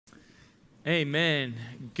Amen.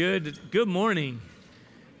 Good morning.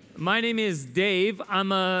 My name is Dave.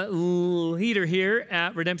 I'm a leader here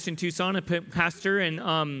at Redemption Tucson, a pastor,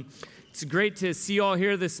 and it's great to see you all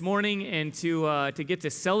here this morning and to get to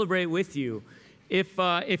celebrate with you.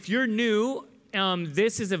 If you're new,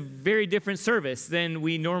 this is a very different service than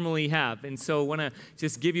we normally have, and so I want to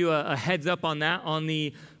just give you a heads up on that on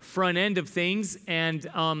the front end of things, and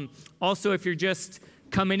also if you're just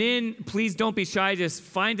coming in, please don't be shy. Just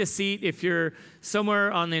find a seat. If you're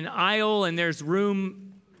somewhere on an aisle and there's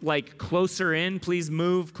room like closer in, please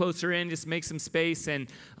move closer in. Just make some space. And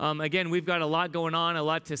again, we've got a lot going on, a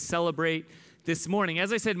lot to celebrate this morning.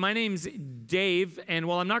 As I said, my name's Dave, and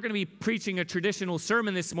while I'm not going to be preaching a traditional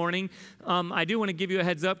sermon this morning, I do want to give you a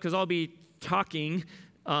heads up because I'll be talking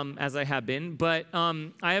as I have been. But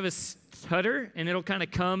I have a stutter, and it'll kind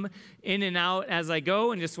of come in and out as I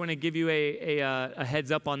go, and just want to give you a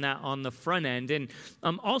heads up on that on the front end. And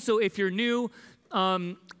also, if you're new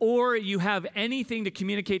or you have anything to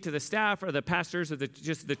communicate to the staff or the pastors or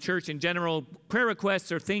just the church in general, prayer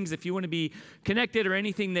requests or things, if you want to be connected or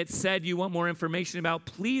anything that's said you want more information about,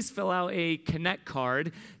 please fill out a Connect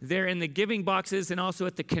card. They're in the giving boxes and also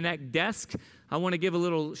at the Connect desk. I want to give a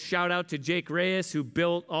little shout out to Jake Reyes, who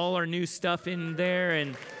built all our new stuff in there,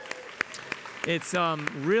 and it's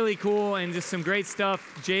really cool and just some great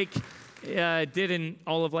stuff. Jake did an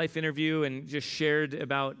All of Life interview and just shared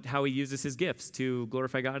about how he uses his gifts to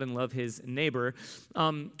glorify God and love his neighbor.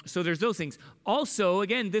 So there's those things. Also,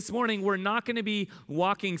 again, this morning, we're not going to be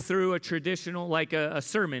walking through a traditional, like a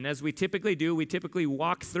sermon, as we typically do. We typically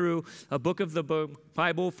walk through a book of the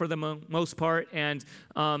Bible for the most part, and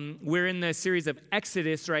we're in the series of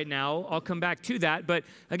Exodus right now. I'll come back to that. But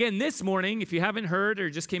again, this morning, if you haven't heard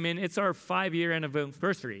or just came in, it's our 5-year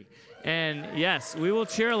anniversary. And yes, we will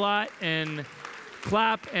cheer a lot and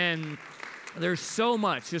clap, and there's so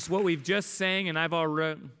much, just what we've just sang, and I've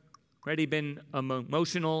already been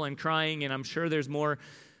emotional and crying, and I'm sure there's more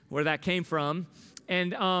where that came from.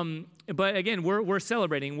 And but again, we're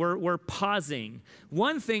celebrating, we're pausing.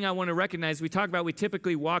 One thing I want to recognize, we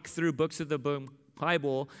typically walk through books of the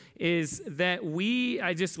Bible, is that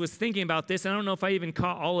I just was thinking about this. I don't know if I even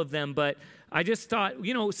caught all of them, but I just thought,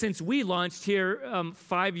 since we launched here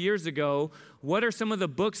 5 years ago, what are some of the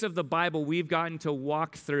books of the Bible we've gotten to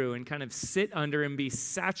walk through and kind of sit under and be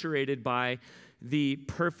saturated by the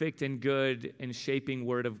perfect and good and shaping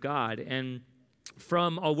Word of God? And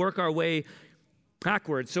I'll work our way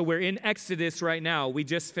backwards. So we're in Exodus right now. We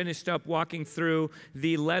just finished up walking through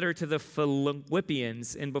the letter to the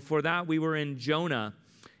Philippians, and before that we were in Jonah,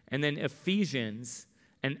 and then Ephesians,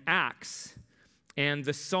 and Acts, and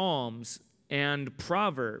the Psalms, and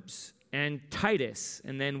Proverbs, and Titus,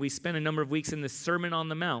 and then we spent a number of weeks in the Sermon on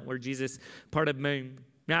the Mount, where Jesus, part of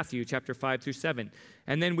Matthew chapter 5 through 7,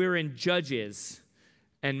 and then we were in Judges,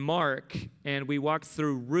 and Mark, and we walked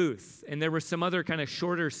through Ruth, and there were some other kind of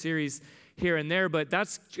shorter series here and there, but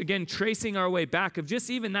that's, again, tracing our way back of just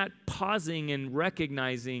even that pausing and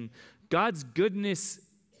recognizing God's goodness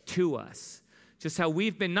to us. Just how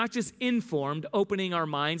we've been not just informed, opening our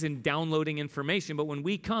minds and downloading information, but when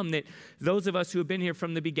we come, that those of us who have been here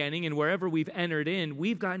from the beginning and wherever we've entered in,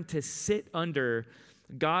 we've gotten to sit under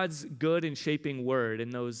God's good and shaping word in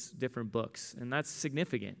those different books, and that's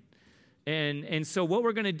significant. And so what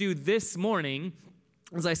we're going to do this morning,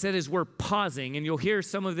 as I said, is we're pausing, and you'll hear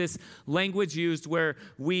some of this language used where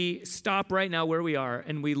we stop right now where we are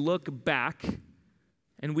and we look back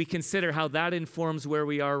and we consider how that informs where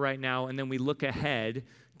we are right now, and then we look ahead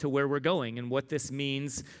to where we're going and what this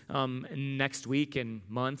means next week and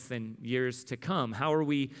month and years to come. How are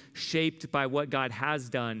we shaped by what God has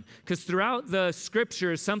done? Because throughout the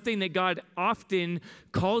scriptures, something that God often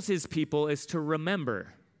calls his people is to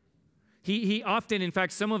remember. He often, in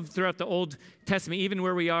fact, throughout the Old Testament, even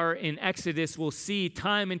where we are in Exodus, we'll see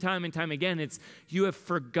time and time and time again, it's, you have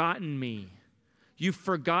forgotten me. You've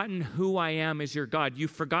forgotten who I am as your God.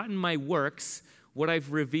 You've forgotten my works, what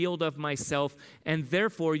I've revealed of myself, and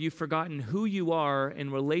therefore you've forgotten who you are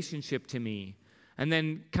in relationship to me. And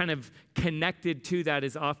then kind of connected to that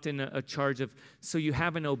is often a charge of, so you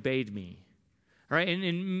haven't obeyed me. All right,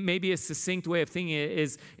 and maybe a succinct way of thinking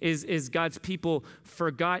it is God's people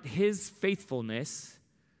forgot his faithfulness,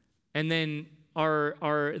 and then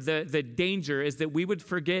the danger is that we would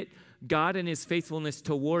forget God and his faithfulness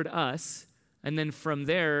toward us, and then from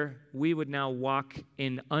there, we would now walk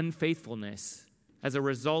in unfaithfulness as a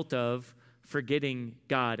result of forgetting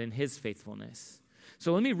God and his faithfulness.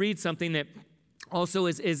 So let me read something that also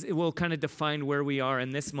it will kind of define where we are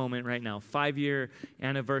in this moment right now. 5-year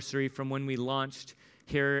anniversary from when we launched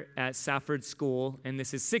here at Safford School, and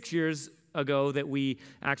this is 6 years ago that we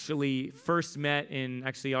actually first met in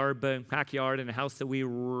actually our backyard in a house that we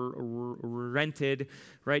rented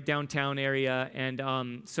right downtown area.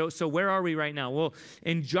 And so where are we right now? Well,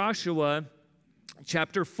 in Joshua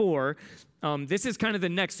chapter 4, this is kind of the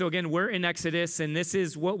next. So again, we're in Exodus, and this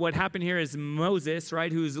is what happened here is Moses,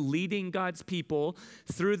 right, who's leading God's people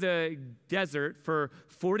through the desert for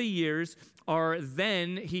 40 years,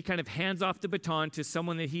 then he kind of hands off the baton to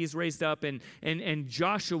someone that he's raised up, and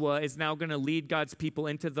Joshua is now going to lead God's people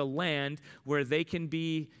into the land where they can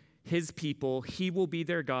be his people. He will be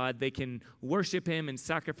their God. They can worship him and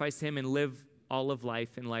sacrifice him and live all of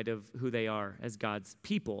life in light of who they are as God's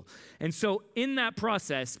people. And so in that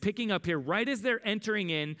process, picking up here, right as they're entering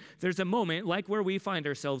in, there's a moment like where we find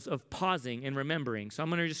ourselves of pausing and remembering. So I'm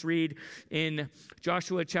going to just read in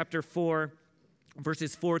Joshua chapter 4,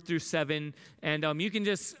 verses 4 through 7, and you can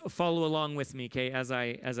just follow along with me, okay, as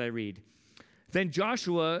I read. Then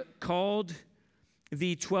Joshua called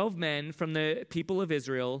the 12 men from the people of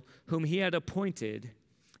Israel, whom he had appointed,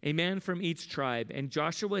 a man from each tribe. And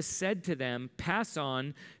Joshua said to them, pass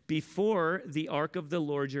on before the ark of the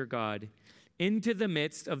Lord your God into the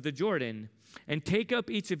midst of the Jordan, and take up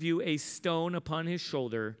each of you a stone upon his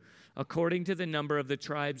shoulder, according to the number of the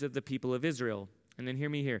tribes of the people of Israel. And then hear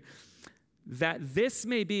me here. That this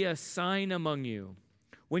may be a sign among you.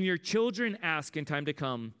 When your children ask in time to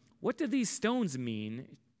come, what do these stones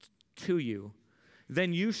mean to you?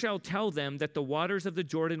 Then you shall tell them that the waters of the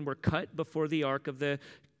Jordan were cut before the ark of the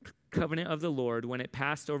covenant of the Lord when it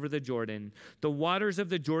passed over the Jordan. The waters of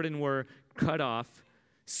the Jordan were cut off.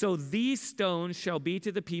 So these stones shall be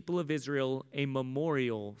to the people of Israel a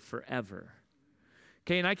memorial forever.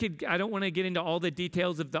 Okay, and I don't want to get into all the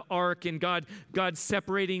details of the ark and God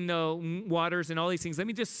separating the waters and all these things. Let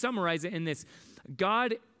me just summarize it in this.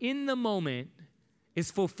 God, in the moment, is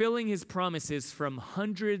fulfilling his promises from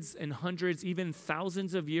hundreds and hundreds, even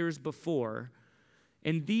thousands of years before.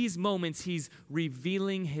 In these moments, he's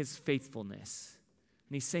revealing his faithfulness.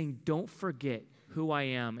 And he's saying, don't forget who I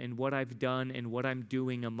am and what I've done and what I'm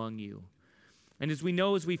doing among you. And as we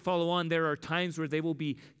know, as we follow on, there are times where they will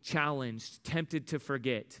be challenged, tempted to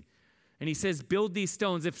forget. And he says, build these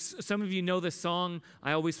stones. If some of you know the song,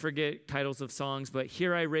 I always forget titles of songs, but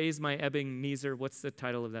Here I Raise My Ebenezer. What's the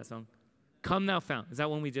title of that song? Come Thou Fount. Is that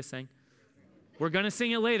one we just sang? We're going to sing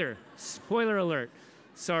it later. Spoiler alert.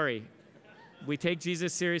 Sorry. We take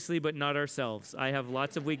Jesus seriously, but not ourselves. I have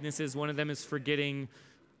lots of weaknesses. One of them is forgetting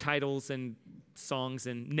titles and songs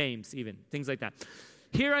and names even, things like that.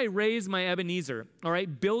 Here I raise my Ebenezer, all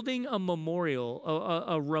right, building a memorial,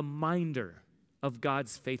 a reminder of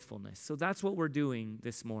God's faithfulness. So that's what we're doing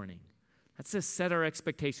this morning. Let's just set our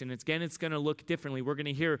expectation. It's going to look differently. We're going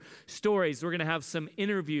to hear stories. We're going to have some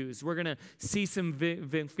interviews. We're going to see some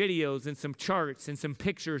videos and some charts and some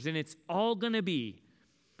pictures, and it's all going to be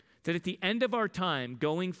that at the end of our time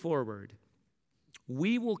going forward,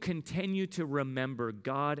 we will continue to remember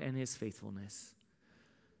God and his faithfulness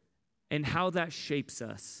and how that shapes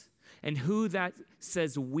us and who that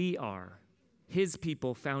says we are, his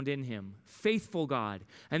people found in him, faithful God.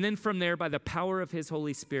 And then from there, by the power of his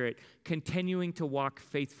Holy Spirit, continuing to walk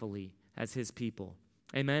faithfully as his people.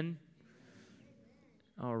 Amen?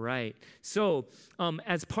 All right. So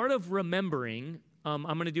as part of remembering, I'm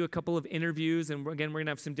going to do a couple of interviews, and again, we're going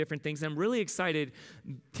to have some different things. I'm really excited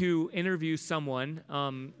to interview someone.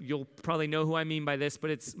 You'll probably know who I mean by this,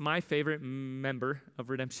 but it's my favorite member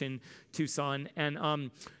of Redemption Tucson.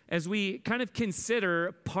 And as we kind of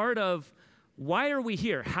consider part of why are we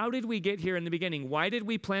here? How did we get here in the beginning? Why did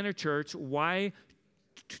we plant a church? Why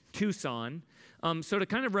Tucson? So to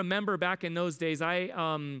kind of remember back in those days, I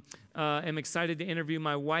am excited to interview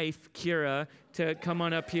my wife, Kira, to come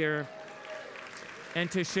on up here and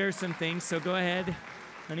to share some things. So go ahead,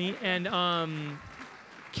 honey. And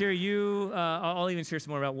Kira, I'll even share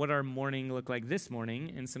some more about what our morning looked like this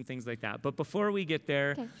morning and some things like that. But before we get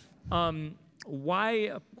there, okay.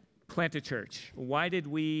 Why plant a church? Why did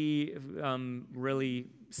we really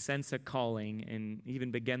sense a calling and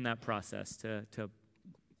even begin that process to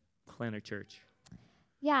plant a church?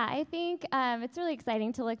 Yeah, I think it's really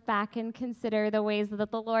exciting to look back and consider the ways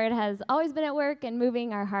that the Lord has always been at work and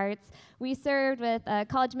moving our hearts. We served with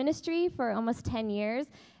college ministry for almost 10 years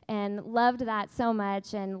and loved that so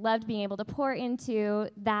much and loved being able to pour into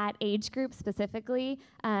that age group specifically.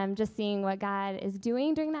 Just seeing what God is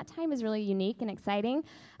doing during that time is really unique and exciting.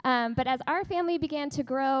 But as our family began to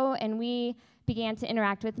grow and we began to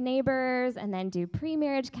interact with neighbors and then do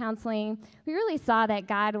pre-marriage counseling, we really saw that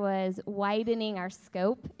God was widening our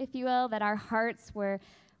scope, if you will, that our hearts were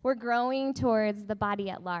we're growing towards the body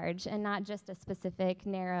at large and not just a specific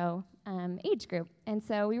narrow age group. And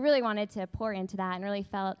so we really wanted to pour into that and really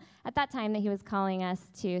felt at that time that he was calling us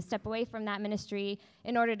to step away from that ministry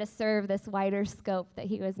in order to serve this wider scope that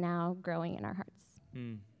he was now growing in our hearts.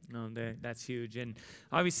 No, that's huge. And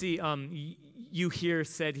obviously, you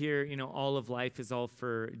said here, all of life is all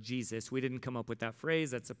for Jesus. We didn't come up with that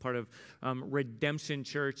phrase. That's a part of Redemption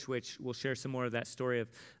Church, which we'll share some more of that story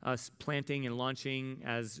of us planting and launching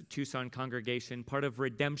as Tucson congregation. Part of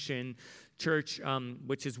Redemption Church,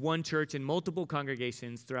 which is one church in multiple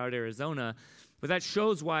congregations throughout Arizona. But that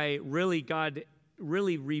shows why really God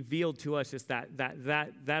really revealed to us just that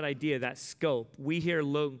idea, that scope. We here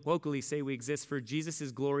locally say we exist for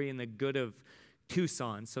Jesus' glory and the good of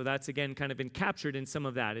Tucson. So that's, again, kind of been captured in some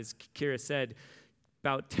of that, as Kira said,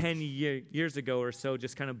 about 10 years ago or so,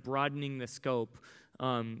 just kind of broadening the scope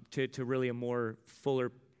to really a more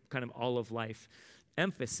fuller kind of all of life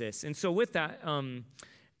emphasis. And so with that,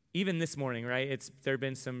 even this morning, right, there have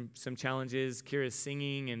been some challenges. Kira's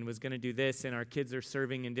singing and was going to do this, and our kids are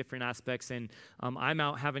serving in different aspects, and I'm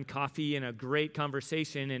out having coffee and a great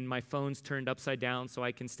conversation, and my phone's turned upside down so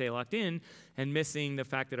I can stay locked in, and missing the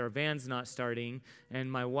fact that our van's not starting,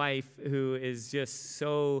 and my wife, who is just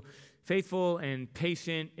so faithful and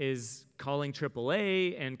patient, is calling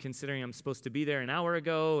AAA and considering I'm supposed to be there an hour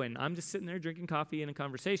ago, and I'm just sitting there drinking coffee in a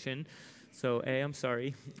conversation. So, I'm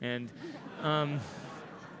sorry. And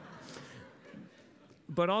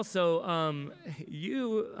but also,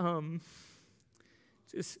 you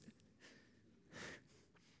just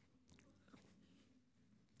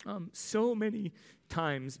so many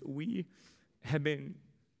times we have been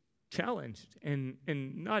challenged, and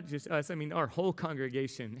not just us. I mean, our whole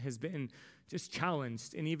congregation has been just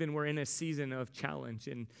challenged, and even we're in a season of challenge,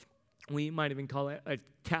 and we might even call it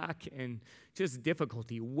attack and just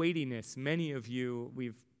difficulty, weightiness. Many of you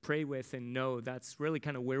we've prayed with and know that's really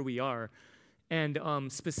kind of where we are. And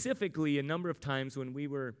specifically, a number of times when we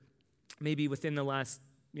were maybe within the last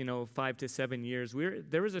 5 to 7 years,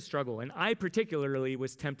 there was a struggle. And I particularly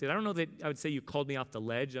was tempted. I don't know that I would say you called me off the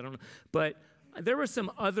ledge. I don't know. But there were some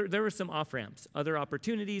off-ramps, other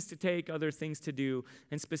opportunities to take, other things to do.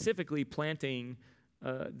 And specifically planting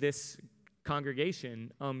this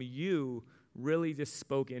congregation, you really just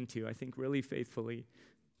spoke into, I think, really faithfully.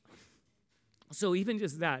 So even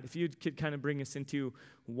just that, if you could kind of bring us into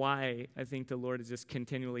why I think the Lord has just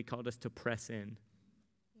continually called us to press in.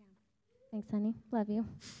 Yeah. Thanks, honey. Love you.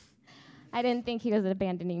 I didn't think he was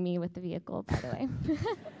abandoning me with the vehicle, by the way.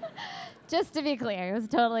 Just to be clear, it was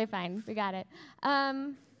totally fine. We got it.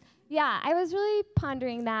 I was really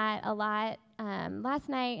pondering that a lot last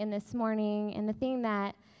night and this morning, and the thing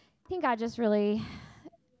that I think God just really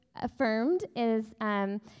affirmed is,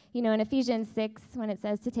 in Ephesians 6, when it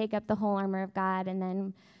says to take up the whole armor of God and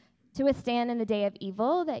then to withstand in the day of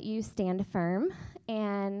evil, that you stand firm.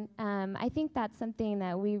 And I think that's something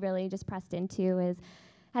that we really just pressed into is,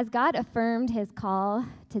 has God affirmed his call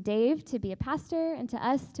to Dave to be a pastor and to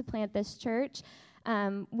us to plant this church?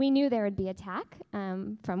 We knew there would be attack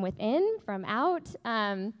from within, from out,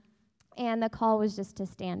 and the call was just to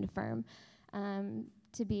stand firm,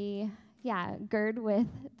 to be gird with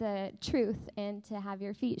the truth and to have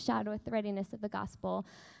your feet shod with the readiness of the gospel,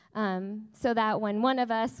 so that when one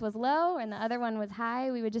of us was low and the other one was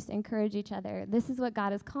high, we would just encourage each other. This is what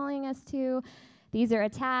God is calling us to. These are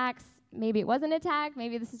attacks. Maybe it wasn't an attack.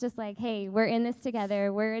 Maybe this is just like, hey, we're in this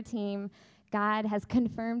together. We're a team. God has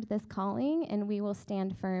confirmed this calling, and we will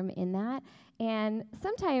stand firm in that. And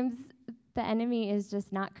sometimes the enemy is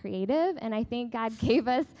just not creative, and I think God gave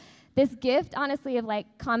us this gift, honestly, of like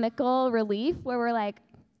comical relief where we're like,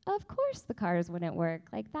 of course the cars wouldn't work.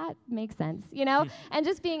 Like, that makes sense, And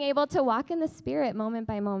just being able to walk in the Spirit moment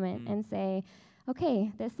by moment and say,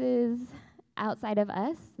 okay, this is outside of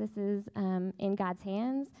us. This is in God's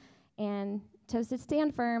hands. And to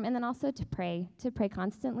stand firm, and then also to pray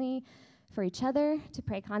constantly for each other, to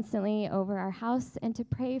pray constantly over our house, and to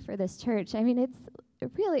pray for this church. I mean, it's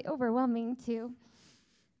really overwhelming to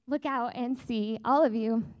look out and see all of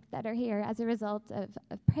you that are here as a result of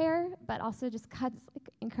prayer, but also just God's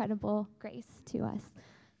incredible grace to us.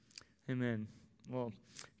 Amen. Well,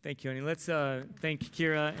 thank you, honey. Let's thank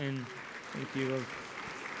Kira, and thank you.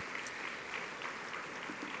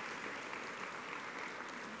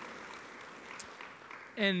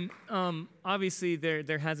 And obviously,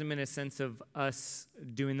 there hasn't been a sense of us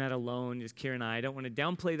doing that alone, just Kira and I. I don't want to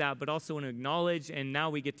downplay that, but also want to acknowledge, and now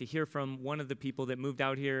we get to hear from one of the people that moved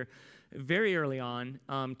out here very early on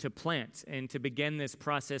to plant and to begin this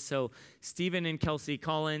process. So Stephen and Kelsey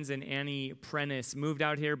Collins and Annie Prentice moved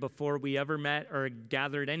out here before we ever met or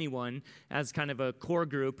gathered anyone as kind of a core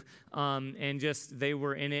group, and just they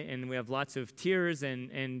were in it, and we have lots of tears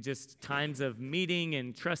and just times of meeting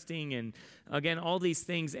and trusting and, again, all these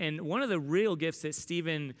things. And one of the real gifts that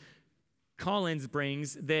Stephen Collins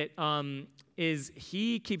brings that is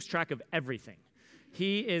he keeps track of everything.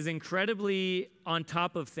 He is incredibly on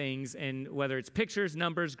top of things, and whether it's pictures,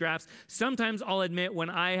 numbers, graphs, sometimes I'll admit when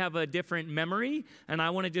I have a different memory and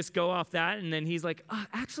I want to just go off that, and then he's like,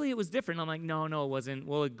 actually it was different. I'm like, no, it wasn't.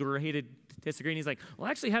 We'll agree to disagree. And he's like, well,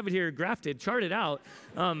 I actually have it here graphed, charted out.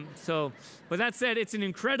 But that said, it's an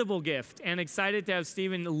incredible gift, and excited to have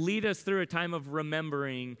Stephen lead us through a time of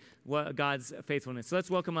remembering what God's faithfulness. So let's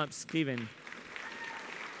welcome up Stephen.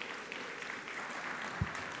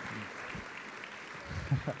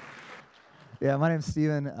 Yeah, my name's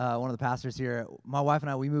Steven, one of the pastors here. My wife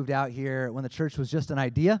and I, we moved out here when the church was just an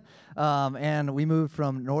idea, and we moved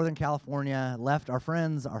from Northern California, left our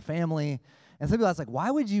friends, our family, and some people ask, like,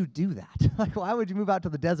 why would you do that? Like, why would you move out to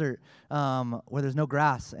the desert where there's no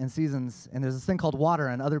grass and seasons, and there's this thing called water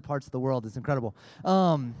in other parts of the world? It's incredible.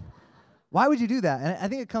 Why would you do that? And I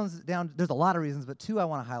think it comes down, there's a lot of reasons, but two I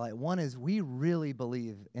want to highlight. One is we really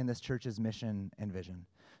believe in this church's mission and vision,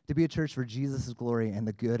 to be a church for Jesus' glory and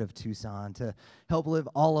the good of Tucson, to help live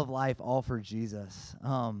all of life, all for Jesus.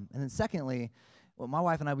 And then secondly, my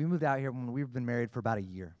wife and I, we moved out here when we've been married for about a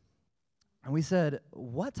year. And we said,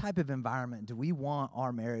 what type of environment do we want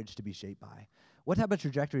our marriage to be shaped by? What type of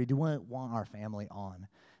trajectory do we want our family on?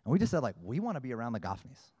 And we just said, like, we want to be around the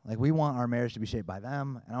Goffneys. Like, we want our marriage to be shaped by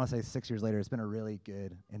them. And I want to say 6 years later, it's been a really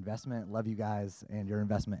good investment. Love you guys and your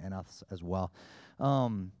investment in us as well.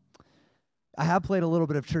 I have played a little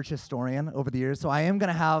bit of church historian over the years, so I am going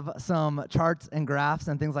to have some charts and graphs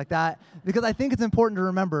and things like that, because I think it's important to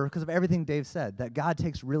remember, because of everything Dave said, that God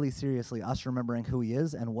takes really seriously us remembering who he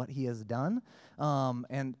is and what he has done.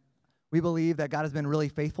 And we believe that God has been really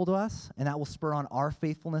faithful to us, and that will spur on our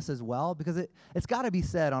faithfulness as well, because it's got to be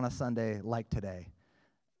said on a Sunday like today.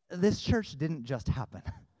 This church didn't just happen.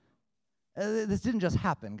 This didn't just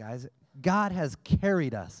happen, guys. God has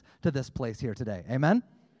carried us to this place here today. Amen?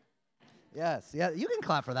 Yes, yeah, you can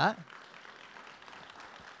clap for that.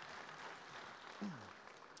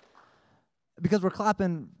 Because we're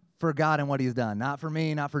clapping for God and what he's done, not for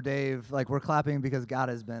me, not for Dave. Like, we're clapping because God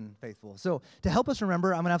has been faithful. So to help us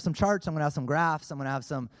remember, I'm going to have some charts, I'm going to have some graphs, I'm going to have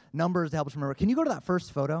some numbers to help us remember. Can you go to that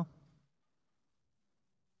first photo?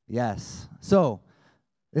 Yes. So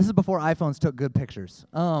this is before iPhones took good pictures.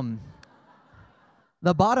 The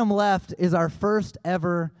bottom left is our first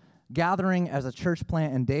ever gathering as a church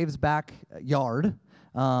plant in Dave's backyard.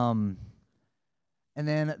 And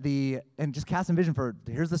just cast some vision for,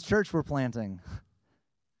 here's this church we're planting.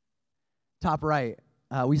 Top right,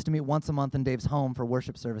 we used to meet once a month in Dave's home for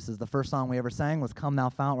worship services. The first song we ever sang was Come Thou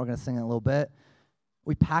Fount. We're going to sing it in a little bit.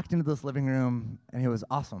 We packed into this living room, and it was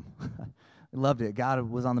awesome. We loved it. God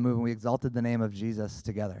was on the move, and we exalted the name of Jesus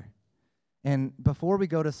together. And before we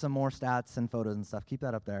go to some more stats and photos and stuff, keep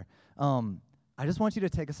that up there. I just want you to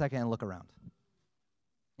take a second and look around.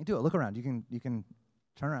 You do it. Look around. You can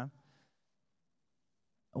turn around.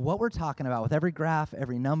 What we're talking about with every graph,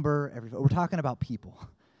 every number, we're talking about people.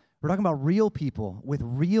 We're talking about real people with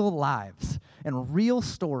real lives and real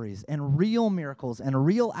stories and real miracles and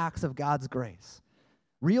real acts of God's grace,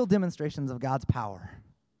 real demonstrations of God's power,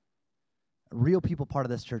 real people part of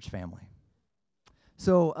this church family.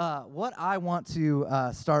 So what I want to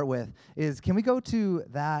start with is, can we go to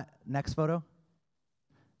that next photo?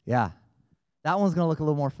 Yeah, that one's going to look a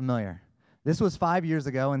little more familiar. This was 5 years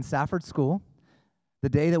ago in Safford School, the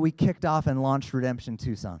day that we kicked off and launched Redemption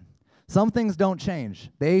Tucson. Some things don't change.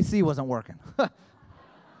 The AC wasn't working. You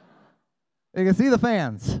can see the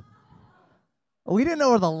fans. We didn't know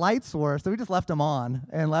where the lights were, so we just left them on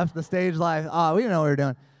and left the stage live. We didn't know what we were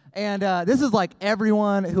doing. And this is like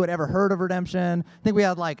everyone who had ever heard of Redemption. I think we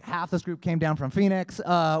had like half this group came down from Phoenix. It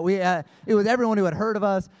was everyone who had heard of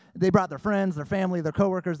us. They brought their friends, their family, their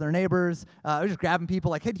coworkers, their neighbors. We were just grabbing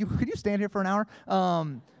people like, hey, could you stand here for an hour?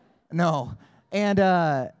 No.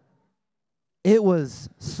 And it was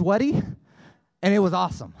sweaty, and it was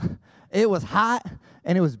awesome. It was hot,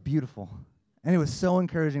 and it was beautiful. And it was so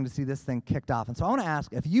encouraging to see this thing kicked off. And so I want to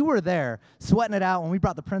ask, if you were there sweating it out when we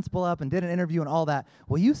brought the principal up and did an interview and all that,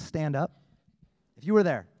 will you stand up if you were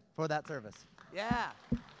there for that service? Yeah.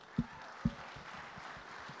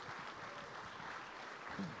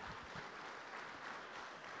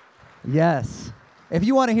 Yes. If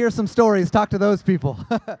you want to hear some stories, talk to those people.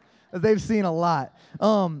 They've seen a lot.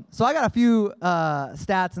 So I got a few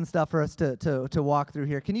stats and stuff for us to walk through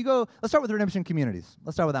here. Can you go? Let's start with Redemption Communities.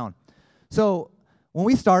 Let's start with that one. So when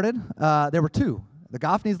we started, there were two. The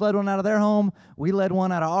Goffneys led one out of their home. We led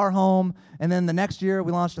one out of our home. And then the next year,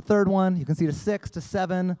 we launched a third one. You can see to 6 to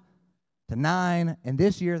 7 to 9. And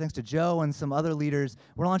this year, thanks to Joe and some other leaders,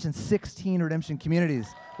 we're launching 16 Redemption Communities,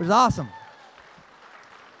 which is awesome.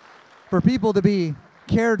 For people to be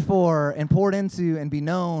cared for and poured into and be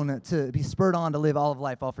known, to be spurred on to live all of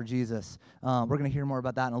life, all for Jesus. We're going to hear more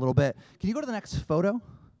about that in a little bit. Can you go to the next photo?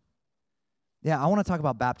 Yeah, I want to talk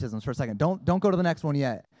about baptisms for a second. Don't go to the next one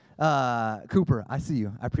yet. Cooper, I see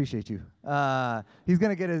you. I appreciate you. He's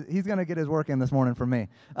gonna get his work in this morning from me.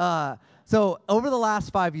 So over the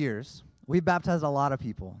last 5 years, we've baptized a lot of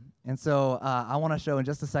people, and so I want to show in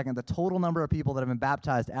just a second the total number of people that have been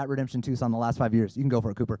baptized at Redemption Tucson the last 5 years. You can go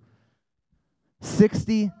for it, Cooper.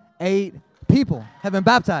 68 people have been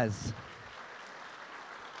baptized.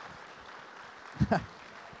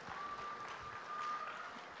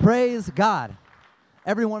 Praise God.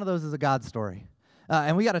 Every one of those is a God story.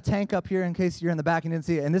 And we got a tank up here in case you're in the back and didn't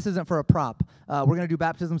see it. And this isn't for a prop. We're going to do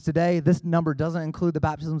baptisms today. This number doesn't include the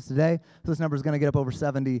baptisms today. So this number is going to get up over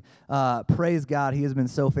 70. Praise God. He has been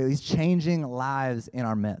so faithful. He's changing lives in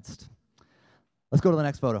our midst. Let's go to the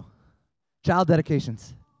next photo. Child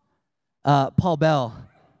dedications. Paul Bell,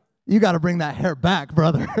 you got to bring that hair back,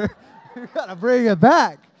 brother. You got to bring it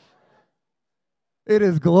back. It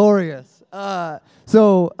is glorious.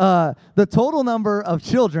 So the total number of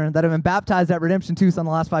children that have been baptized at Redemption Tucson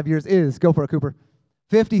the last 5 years is, go for it, Cooper,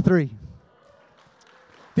 53.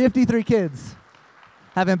 53 kids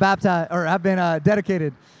have been baptized or have been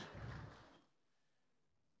dedicated.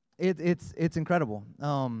 It's incredible.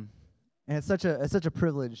 And it's such a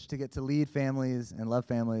privilege to get to lead families and love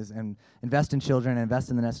families and invest in children and invest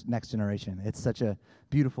in the next generation. It's such a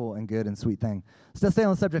beautiful and good and sweet thing. Let's stay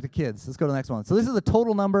on the subject of kids. Let's go to the next one. So this is the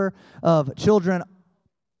total number of children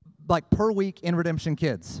like per week in Redemption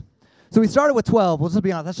Kids. So we started with 12. We'll just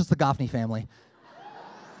be honest, that's just the Goffney family.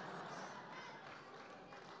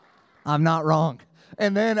 I'm not wrong.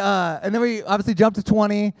 And then we obviously jumped to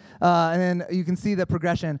 20, and then you can see the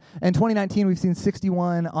progression. In 2019, we've seen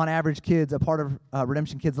 61 on average kids a part of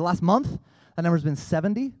Redemption Kids. The last month, that number's been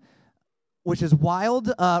 70, which is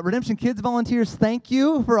wild. Redemption Kids volunteers, thank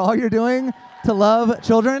you for all you're doing to love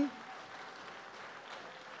children.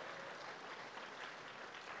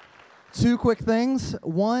 Two quick things.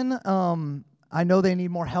 One, I know they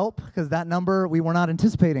need more help because that number we were not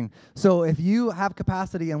anticipating. So if you have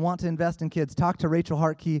capacity and want to invest in kids, talk to Rachel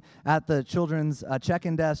Hartkey at the children's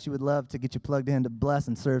check-in desk. She would love to get you plugged in to bless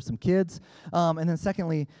and serve some kids. And then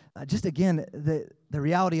secondly, just again, the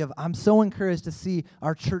reality of I'm so encouraged to see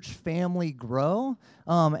our church family grow.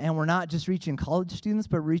 And we're not just reaching college students,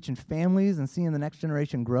 but reaching families and seeing the next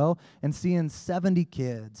generation grow and seeing 70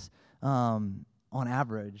 kids on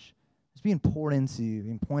average being poured into,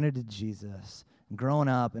 being pointed to Jesus, and growing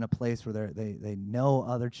up in a place where they know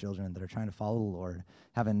other children that are trying to follow the Lord,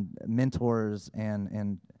 having mentors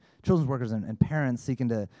and children's workers and parents seeking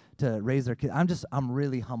to raise their kids. I'm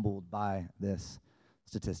really humbled by this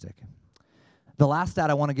statistic. The last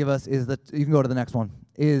stat I want to give us is that, you can go to the next one,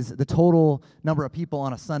 is the total number of people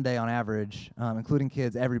on a Sunday on average, including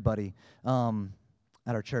kids, everybody,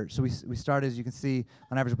 at our church. So we started, as you can see,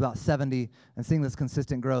 on average about 70 and seeing this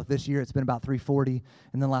consistent growth. This year it's been about 340,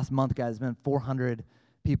 and then last month, guys, it's been 400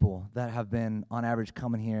 people that have been on average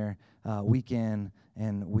coming here week in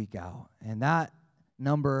and week out. And that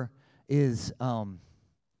number is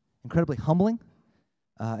incredibly humbling,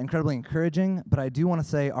 incredibly encouraging, but I do want to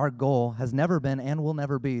say our goal has never been and will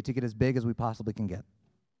never be to get as big as we possibly can get.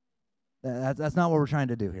 That's not what we're trying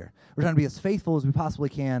to do here. We're trying to be as faithful as we possibly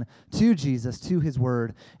can to Jesus, to his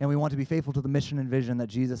word, and we want to be faithful to the mission and vision that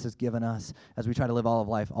Jesus has given us as we try to live all of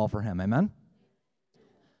life, all for him. Amen?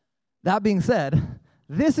 That being said,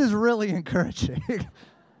 this is really encouraging.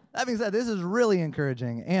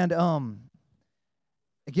 And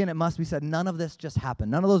again, it must be said, none of this just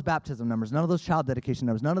happened. None of those baptism numbers, none of those child dedication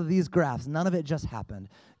numbers, none of these graphs, none of it just happened.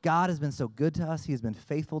 God has been so good to us. He has been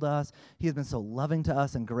faithful to us. He has been so loving to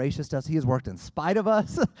us and gracious to us. He has worked in spite of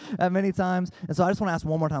us at many times. And so I just want to ask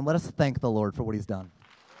one more time, let us thank the Lord for what he's done.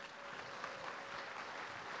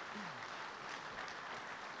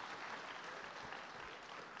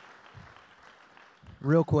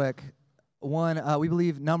 Real quick, One, we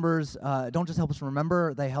believe numbers don't just help us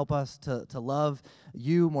remember, they help us to love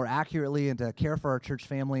you more accurately and to care for our church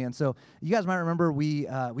family. And so you guys might remember we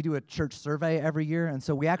do a church survey every year, and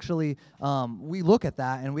so we actually we look at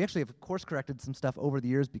that, and we actually have course corrected some stuff over the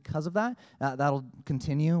years because of that. That'll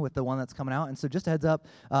continue with the one that's coming out. And so just a heads up,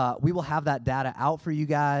 we will have that data out for you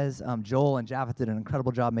guys. Joel and Javeth did an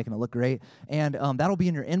incredible job making it look great, and that'll be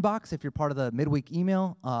in your inbox if you're part of the midweek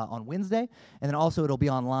email on Wednesday, and then also it'll be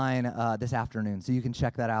online this afternoon, so you can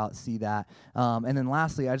check that out, see that. And then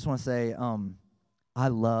lastly, I just want to say, I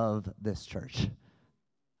love this church.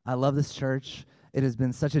 I love this church. It has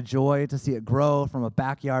been such a joy to see it grow from a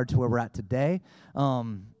backyard to where we're at today.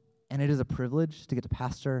 And it is a privilege to get to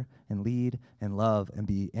pastor and lead and love and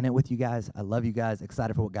be in it with you guys. I love you guys.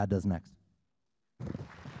 Excited for what God does next.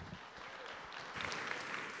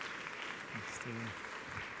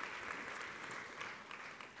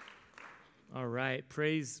 All right,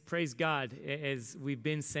 praise God, as we've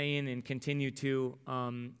been saying and continue to.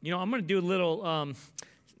 I'm going to do a little,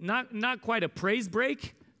 not quite a praise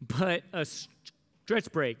break, but a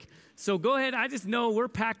stretch break. So go ahead. I just know we're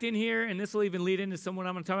packed in here, and this will even lead into someone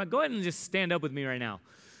I'm going to talk about. Go ahead and just stand up with me right now.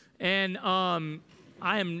 And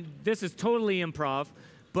this is totally improv,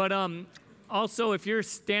 but also if you're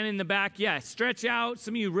standing in the back, stretch out.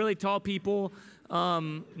 Some of you really tall people,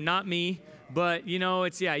 not me, but you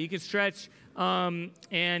can stretch.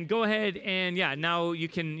 And go ahead and now you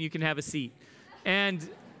can have a seat. And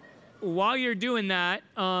while you're doing that,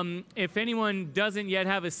 if anyone doesn't yet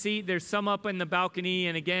have a seat, there's some up in the balcony.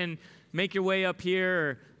 And again, make your way up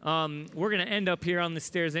here. We're going to end up here on the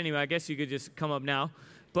stairs anyway. I guess you could just come up now.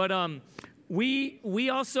 But we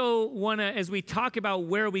also want to, as we talk about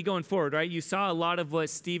where are we going forward, right? You saw a lot of what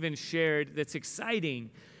Stephen shared that's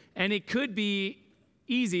exciting. And it could be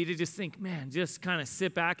easy to just think, man, just kind of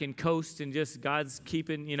sit back and coast and just God's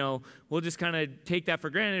keeping, we'll just kind of take that for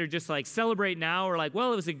granted or just like celebrate now or like,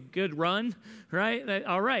 well, it was a good run, right?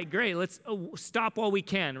 All right, great. Let's stop while we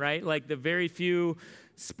can, right? Like the very few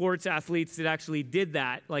sports athletes that actually did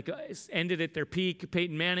that, like ended at their peak,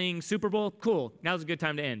 Peyton Manning, Super Bowl, cool. Now's a good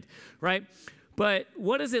time to end, right? But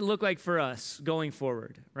what does it look like for us going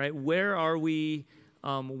forward, right? Where are we?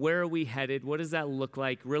 Where are we headed? What does that look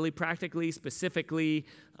like? Really practically, specifically,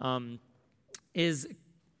 is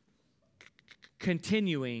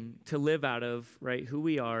continuing to live out of, right, who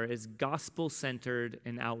we are is gospel-centered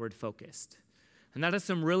and outward-focused. And that has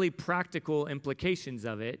some really practical implications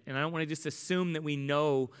of it. And I don't want to just assume that we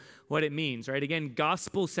know what it means, right? Again,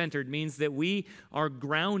 gospel-centered means that we are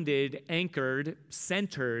grounded, anchored,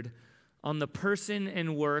 centered on the person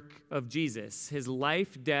and work of Jesus, his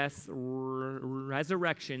life, death,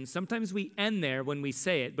 resurrection. Sometimes we end there when we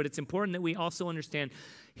say it, but it's important that we also understand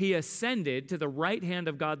he ascended to the right hand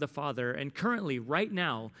of God the Father and currently, right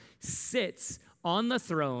now, sits on the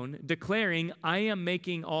throne declaring, I am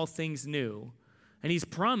making all things new. And he's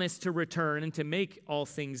promised to return and to make all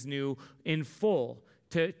things new in full,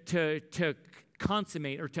 to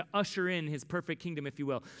consummate or to usher in his perfect kingdom, if you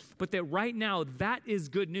will. But that right now, that is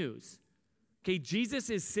good news. Okay,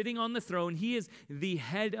 Jesus is sitting on the throne. He is the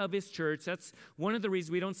head of his church. That's one of the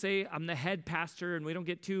reasons we don't say I'm the head pastor and we don't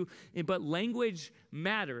get too, but language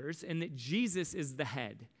matters and that Jesus is the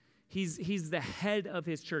head. He's the head of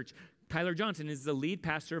his church. Tyler Johnson is the lead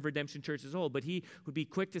pastor of Redemption Church as a whole, but he would be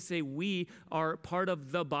quick to say we are part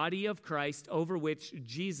of the body of Christ over which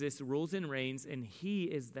Jesus rules and reigns, and he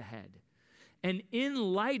is the head. And in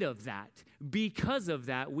light of that, because of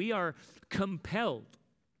that, we are compelled,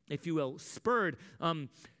 if you will, spurred,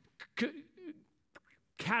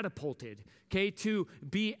 catapulted, to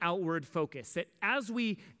be outward focused. That as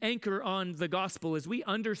we anchor on the gospel, as we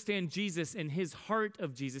understand Jesus and his heart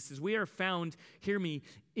of Jesus, as we are found, hear me,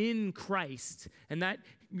 in Christ, and that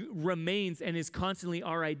remains and is constantly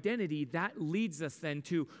our identity, that leads us then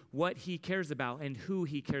to what he cares about and who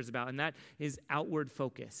he cares about, and that is outward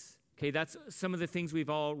focus. Okay, that's some of the things we've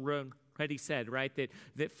all already said, right?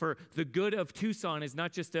 That for the good of Tucson is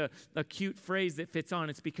not just a cute phrase that fits on.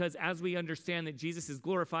 It's because as we understand that Jesus is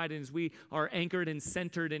glorified and as we are anchored and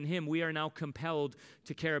centered in him, we are now compelled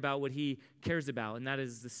to care about what he cares about, and that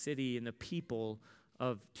is the city and the people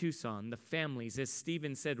of Tucson, the families. As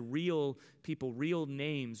Stephen said, real people, real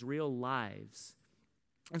names, real lives.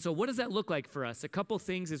 And so what does that look like for us? A couple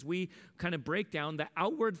things as we kind of break down the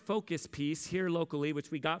outward focus piece here locally, which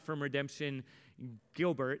we got from Redemption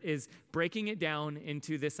Gilbert, is breaking it down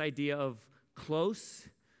into this idea of close,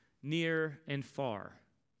 near, and far.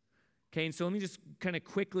 Okay, and so let me just kind of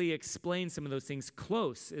quickly explain some of those things.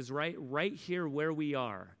 Close is right here where we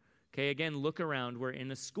are. Okay, again, look around. We're in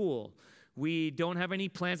a school. We don't have any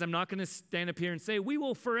plans. I'm not going to stand up here and say, we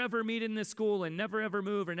will forever meet in this school and never ever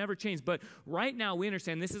move or never change. But right now we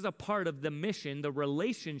understand this is a part of the mission, the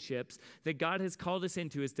relationships that God has called us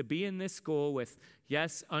into, is to be in this school with,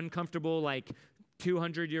 yes, uncomfortable, like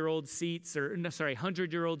 200-year-old seats, or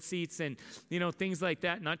 100-year-old seats, and things like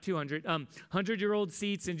that. Not 200, 100-year-old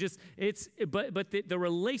seats, and just but the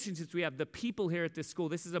relationships we have, the people here at this school,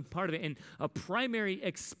 this is a part of it, and a primary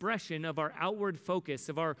expression of our outward focus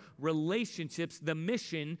of our relationships. The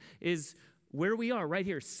mission is where we are right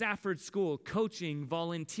here, Safford School, coaching,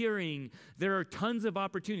 volunteering. There are tons of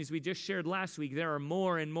opportunities. We just shared last week. There are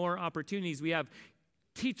more and more opportunities. We have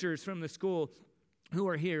teachers from the school who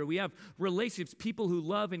are here. We have relationships, people who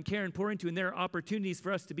love and care and pour into, and there are opportunities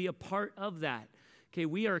for us to be a part of that. Okay,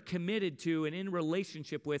 we are committed to and in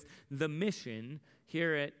relationship with the mission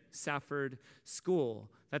here at Safford School.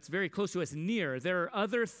 That's very close to us, near. There are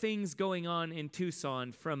other things going on in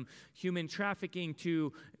Tucson, from human trafficking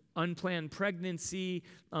to unplanned pregnancy,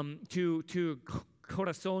 to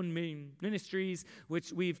Corazon Ministries,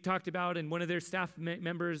 which we've talked about, and one of their staff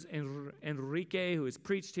members, Enrique, who has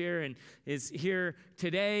preached here and is here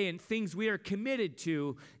today, and things we are committed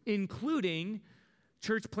to, including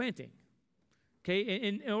church planting.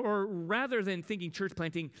 Okay, or rather than thinking church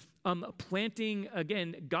planting, planting,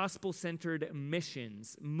 again, gospel-centered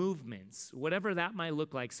missions, movements, whatever that might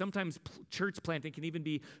look like. Sometimes church planting can even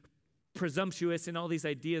be presumptuous, and all these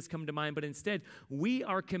ideas come to mind, but instead we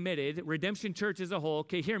are committed, Redemption Church as a whole.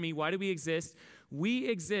 Okay, hear me, why do we exist? We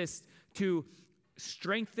exist to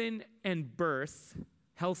strengthen and birth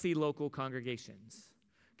healthy local congregations.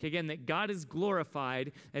 Okay, again, that God is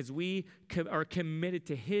glorified as we are committed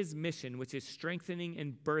to his mission, which is strengthening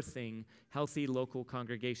and birthing healthy local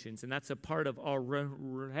congregations, and that's a part of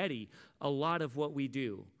already a lot of what we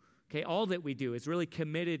do. Okay, all that we do is really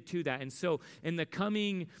committed to that. And so in the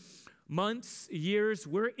coming months, years,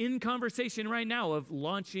 we're in conversation right now of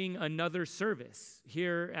launching another service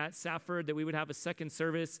here at Safford, that we would have a second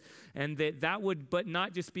service, and that would, but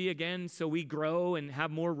not just be, again, so we grow and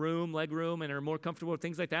have more room, leg room, and are more comfortable with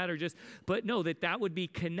things like that, but no, that would be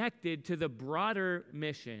connected to the broader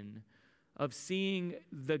mission of seeing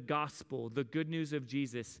the gospel, the good news of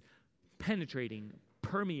Jesus, penetrating,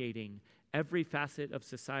 permeating every facet of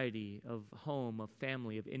society, of home, of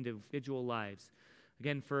family, of individual lives.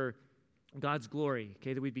 Again, for God's glory,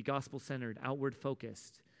 okay, that we'd be gospel-centered,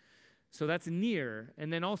 outward-focused. So that's near,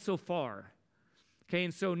 and then also far. Okay,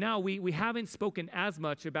 and so now we haven't spoken as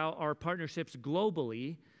much about our partnerships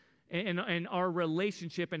globally, and our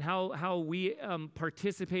relationship and how we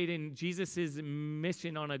participate in Jesus'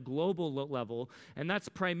 mission on a global level. And that's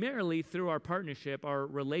primarily through our partnership, our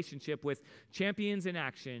relationship with Champions in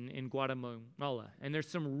Action in Guatemala. And there's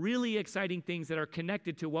some really exciting things that are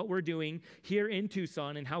connected to what we're doing here in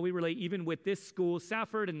Tucson, and how we relate even with this school.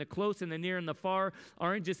 Safford and the close and the near and the far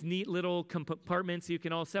aren't just neat little compartments you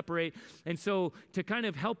can all separate. And so to kind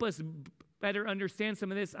of help us better understand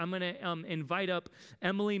some of this, I'm going to invite up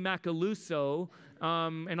Emily Macaluso,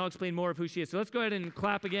 and I'll explain more of who she is. So let's go ahead and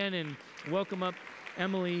clap again and welcome up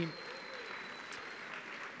Emily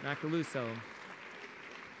Macaluso.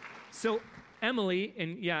 So Emily,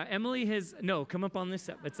 Emily has, come up on this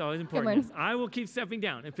step. It's always important. I will keep stepping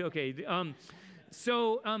down. Okay.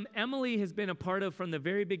 So Emily has been a part of, from the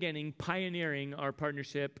very beginning, pioneering our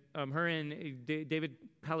partnership. Her and David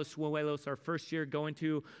Palazuelos, our first year going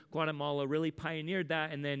to Guatemala, really pioneered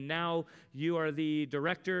that. And then now you are the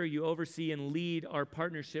director. You oversee and lead our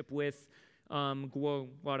partnership with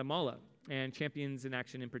Guatemala and Champions in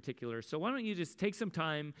Action in particular. So why don't you just take some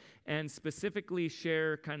time and specifically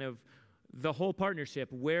share kind of the whole partnership,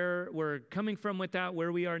 where we're coming from with that,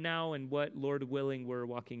 where we are now, and what, Lord willing, we're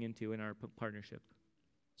walking into in our partnership.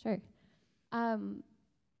 Sure.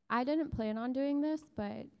 I didn't plan on doing this,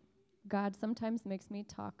 but God sometimes makes me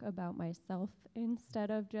talk about myself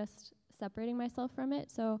instead of just separating myself from it.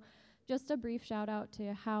 So just a brief shout out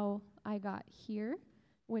to how I got here,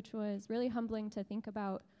 which was really humbling to think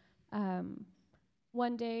about.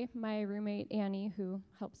 One day, my roommate, Annie, who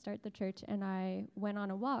helped start the church, and I went on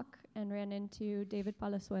a walk and ran into David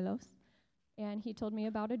Palazuelos, and he told me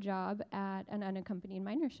about a job at an unaccompanied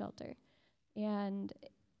minor shelter. And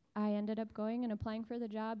I ended up going and applying for the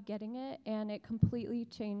job, getting it, and it completely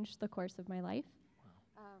changed the course of my life.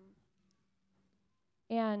 Wow.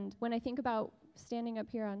 And when I think about standing up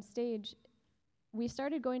here on stage, we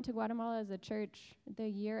started going to Guatemala as a church the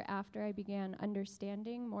year after I began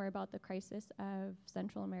understanding more about the crisis of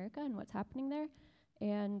Central America and what's happening there,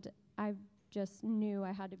 and I just knew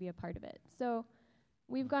I had to be a part of it. So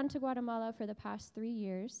We've gone to Guatemala for the past 3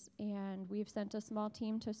 years, and we've sent a small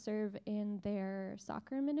team to serve in their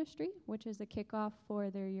soccer ministry, which is a kickoff for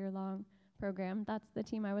their year-long program. That's the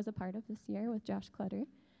team I was a part of this year with Josh Clutter.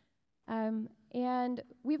 And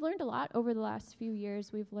we've learned a lot over the last few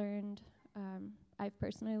years. We've learned, I've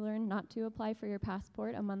personally learned not to apply for your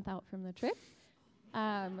passport a month out from the trip.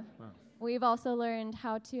 Wow. We've also learned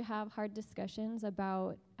how to have hard discussions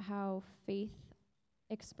about how faith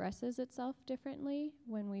expresses itself differently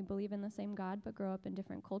when we believe in the same God but grow up in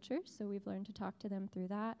different cultures. So we've learned to talk to them through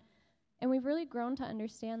that. And we've really grown to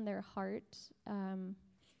understand their heart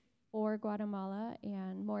for Guatemala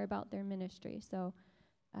and more about their ministry. So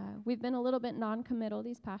we've been a little bit non-committal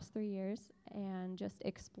these past 3 years and just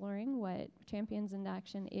exploring what Champions in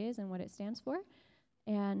Action is and what it stands for.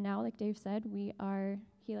 And now, like Dave said, he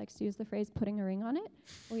likes to use the phrase putting a ring on it.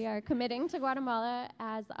 We are committing to Guatemala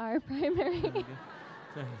as our primary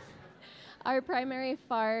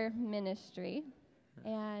FAR ministry.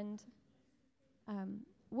 And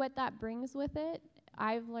what that brings with it,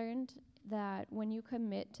 I've learned that when you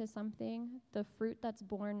commit to something, the fruit that's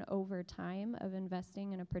born over time of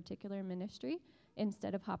investing in a particular ministry,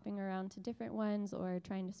 instead of hopping around to different ones or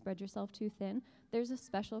trying to spread yourself too thin, there's a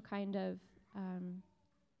special kind of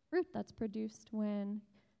fruit that's produced when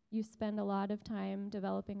you spend a lot of time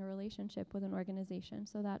developing a relationship with an organization.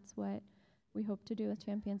 So that's what we hope to do with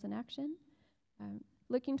Champions in Action.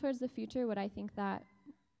 Looking towards the future, what I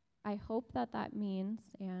hope that means,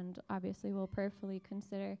 and obviously we'll prayerfully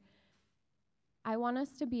consider, I want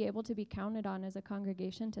us to be able to be counted on as a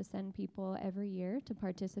congregation to send people every year to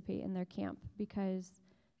participate in their camp, because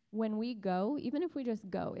when we go, even if we just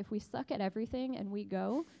go, if we suck at everything and we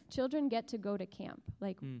go, children get to go to camp.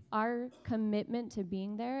 Our commitment to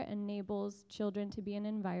being there enables children to be in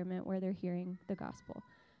an environment where they're hearing the gospel.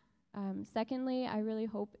 Secondly, I really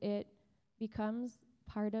hope it becomes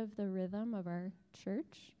part of the rhythm of our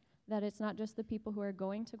church, that it's not just the people who are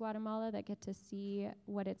going to Guatemala that get to see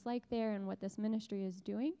what it's like there and what this ministry is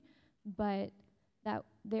doing, but that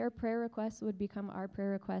their prayer requests would become our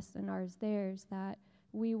prayer requests and ours theirs, that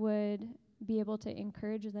we would be able to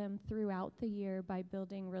encourage them throughout the year by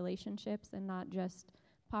building relationships and not just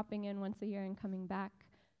popping in once a year and coming back.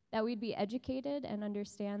 That we'd be educated and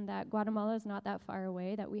understand that Guatemala is not that far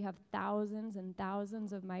away, that we have thousands and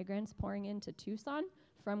thousands of migrants pouring into Tucson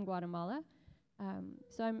from Guatemala.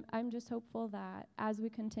 So I'm just hopeful that as we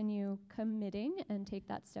continue committing and take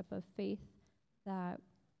that step of faith, that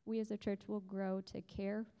we as a church will grow to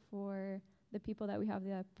care for the people that we have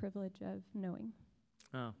the privilege of knowing.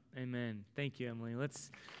 Oh, amen. Thank you, Emily.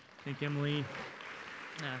 Let's thank Emily.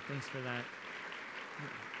 Thanks for that.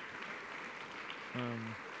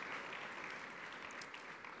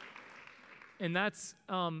 And that's,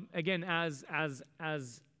 again, as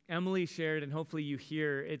Emily shared, and hopefully you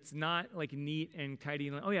hear, it's not like neat and tidy,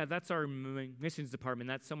 and oh yeah, that's our missions department,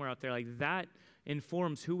 that's somewhere out there. Like that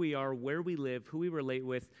informs who we are, where we live, who we relate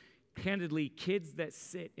with. Candidly, kids that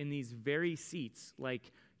sit in these very seats,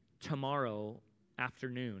 like tomorrow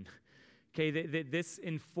afternoon. Okay, this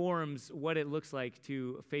informs what it looks like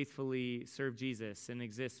to faithfully serve Jesus and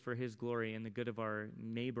exist for his glory and the good of our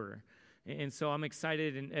neighbor. And so I'm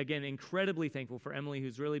excited and, again, incredibly thankful for Emily,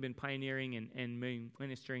 who's really been pioneering and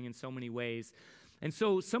ministering in so many ways. And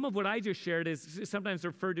so some of what I just shared is sometimes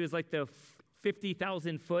referred to as like the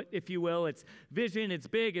 50,000 foot, if you will. It's vision, it's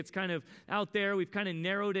big, it's kind of out there. We've kind of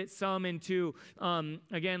narrowed it some into,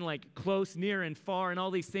 again, like close, near, and far, and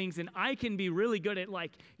all these things. And I can be really good at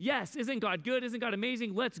like, yes, isn't God good? Isn't God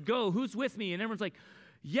amazing? Let's go. Who's with me? And everyone's like,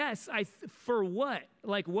 yes, for what?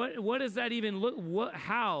 Like, what does that even look,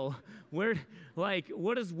 how, where, like,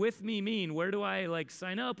 what does with me mean? Where do I, like,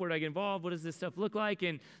 sign up? Where do I get involved? What does this stuff look like?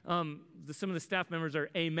 And some of the staff members are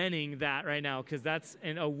amening that right now, because that's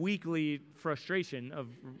a weekly frustration of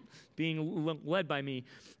being led by me.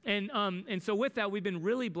 And so with that, we've been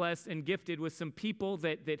really blessed and gifted with some people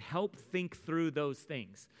that help think through those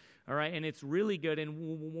things. All right, and it's really good.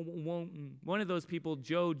 And one of those people,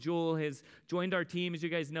 Joe Jewell, has joined our team, as you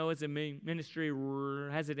guys know, as a ministry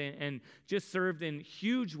resident and just served in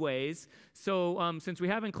huge ways. So since we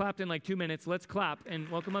haven't clapped in like 2 minutes, let's clap and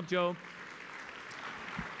welcome up Joe.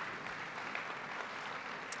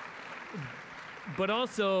 But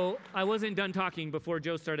also, I wasn't done talking before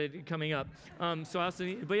Joe started coming up.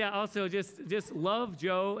 Also just love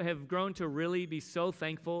Joe, have grown to really be so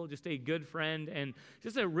thankful, just a good friend, and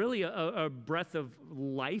just a breath of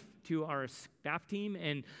life to our staff team,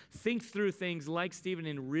 and thinks through things like Stephen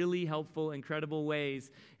in really helpful, incredible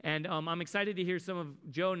ways. And I'm excited to hear some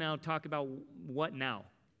of Joe now talk about what now.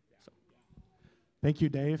 So. Thank you,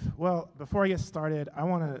 Dave. Well, before I get started, I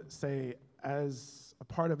want to say as a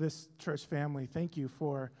part of this church family, thank you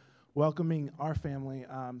for welcoming our family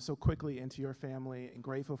so quickly into your family, and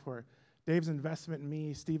grateful for Dave's investment in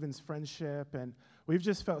me, Stephen's friendship, and we've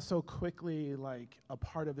just felt so quickly like a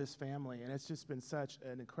part of this family, and it's just been such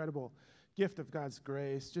an incredible gift of God's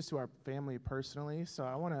grace just to our family personally. So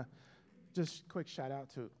I want to just quick shout out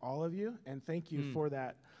to all of you, and thank you for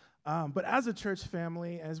that. But as a church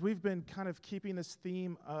family, as we've been kind of keeping this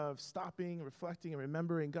theme of stopping, reflecting, and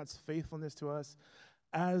remembering God's faithfulness to us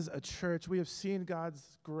as a church, we have seen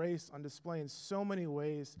God's grace on display in so many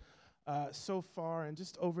ways so far and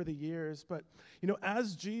just over the years. But,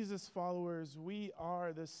 as Jesus followers, we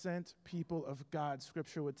are the sent people of God,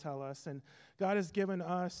 Scripture would tell us. And God has given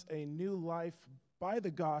us a new life by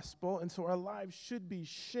the gospel, and so our lives should be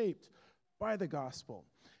shaped by the gospel.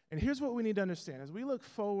 And here's what we need to understand. As we look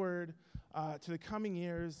forward to the coming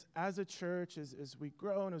years as a church, as we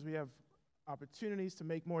grow and as we have opportunities to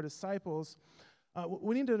make more disciples, what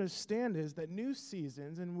we need to understand is that new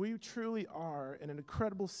seasons, and we truly are in an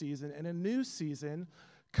incredible season, and a new season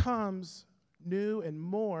comes new and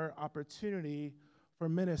more opportunity for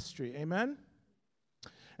ministry. Amen?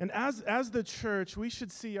 And as the church, we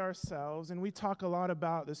should see ourselves, and we talk a lot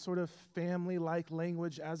about this sort of family-like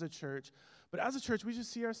language as a church, but as a church, we should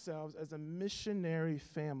see ourselves as a missionary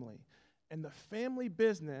family. And the family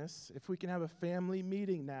business, if we can have a family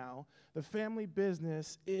meeting now, the family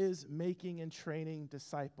business is making and training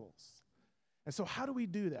disciples. And so how do we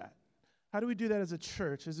do that? How do we do that as a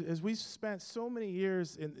church? As we've spent so many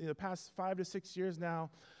years in the past 5 to 6 years now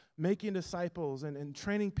making disciples and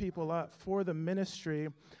training people up for the ministry,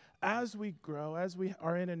 as we grow, as we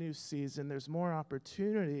are in a new season, there's more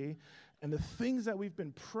opportunity. And the things that we've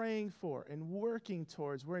been praying for and working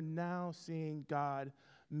towards, we're now seeing God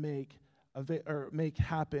make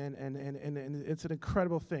happen, and it's an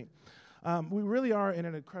incredible thing. We really are in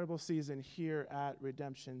an incredible season here at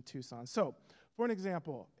Redemption Tucson. So, for an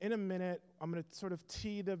example, in a minute, I'm going to sort of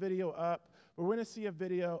tee the video up. We're going to see a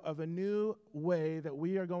video of a new way that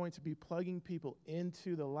we are going to be plugging people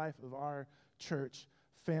into the life of our church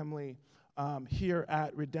family here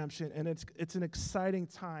at Redemption, and it's an exciting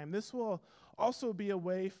time. This will also be a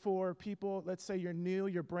way for people, let's say you're new,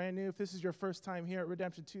 you're brand new. If this is your first time here at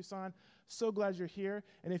Redemption Tucson, so glad you're here.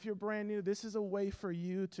 And if you're brand new, this is a way for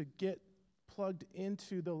you to get plugged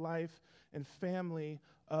into the life and family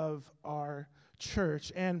of our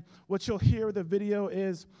church. And what you'll hear with the video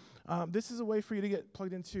is this is a way for you to get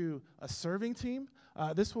plugged into a serving team.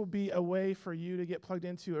 This will be a way for you to get plugged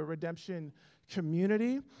into a Redemption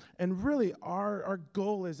community. And really, our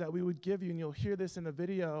goal is that we would give you, and you'll hear this in the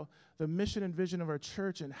video, the mission and vision of our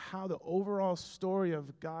church and how the overall story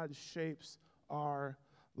of God shapes our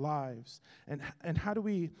lives. And how do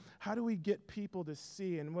we get people to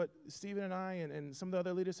see? And what Stephen and I and some of the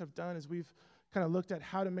other leaders have done is we've kind of looked at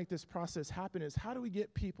how to make this process happen, is how do we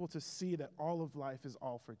get people to see that all of life is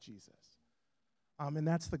all for Jesus? And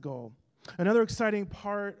that's the goal. Another exciting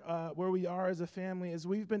part where we are as a family is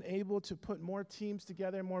we've been able to put more teams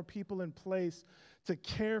together, more people in place to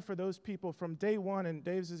care for those people from day one, and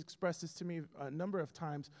Dave's has expressed this to me a number of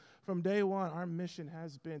times. From day one, our mission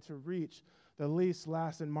has been to reach the least,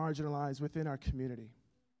 last, and marginalized within our community.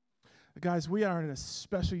 Guys, we are in a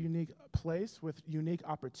special, unique place with unique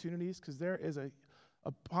opportunities because there is a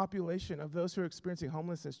population of those who are experiencing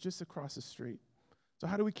homelessness just across the street. So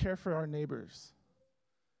how do we care for our neighbors?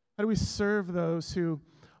 How do we serve those who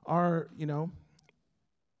are,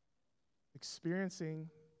 experiencing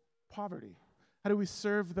poverty? How do we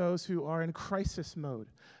serve those who are in crisis mode?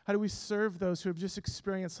 How do we serve those who have just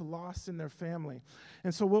experienced loss in their family?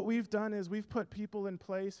 And so what we've done is we've put people in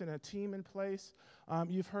place and a team in place.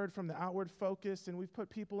 You've heard from the outward focus, and we've put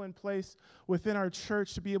people in place within our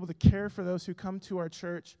church to be able to care for those who come to our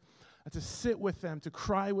church, to sit with them, to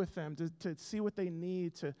cry with them, to see what they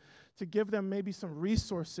need, to give them maybe some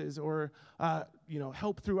resources or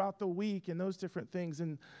help throughout the week and those different things.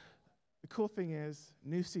 And the cool thing is,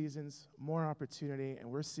 new seasons, more opportunity, and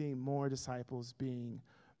we're seeing more disciples being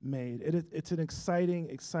made. It's an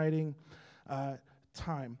exciting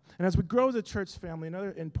time. And as we grow as a church family,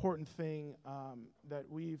 another important thing that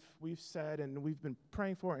we've said and we've been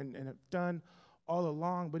praying for and have done all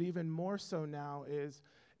along, but even more so now, is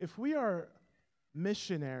if we are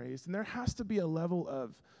missionaries, then there has to be a level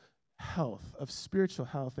of health, of spiritual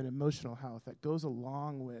health and emotional health that goes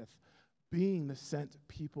along with being the sent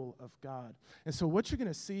people of God. And so what you're going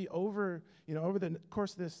to see over the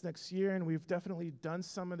course of this next year, and we've definitely done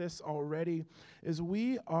some of this already, is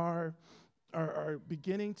we are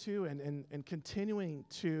beginning to and continuing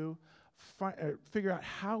to figure out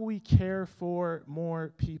how we care for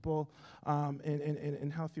more people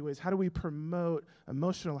in healthy ways. How do we promote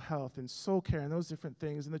emotional health and soul care and those different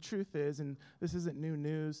things? And the truth is, and this isn't new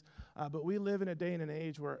news, but we live in a day and an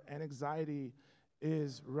age where anxiety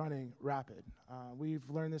is running rapid. We've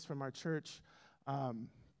learned this from our church.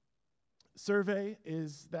 Survey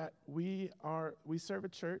is that we serve a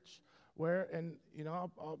church where, and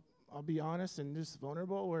I'll be honest and just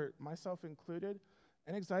vulnerable, where myself included,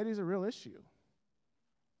 and anxiety is a real issue.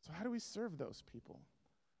 So how do we serve those people?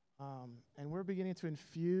 And we're beginning to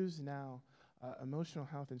infuse now emotional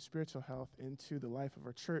health and spiritual health into the life of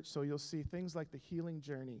our church. So you'll see things like the healing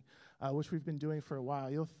journey, which we've been doing for a while.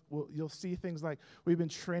 You'll see things like we've been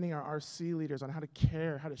training our RC leaders on how to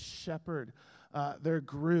care, how to shepherd their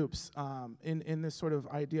groups in this sort of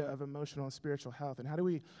idea of emotional and spiritual health. And how do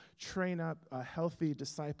we train up healthy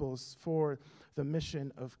disciples for the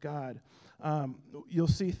mission of God? You'll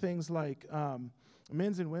see things like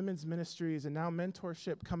men's and women's ministries and now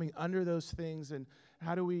mentorship coming under those things, and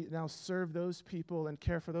how do we now serve those people and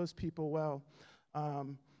care for those people well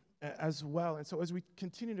as well. And so as we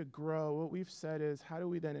continue to grow, what we've said is, how do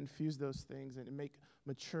we then infuse those things and make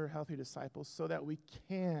mature, healthy disciples so that we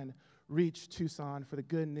can reach Tucson for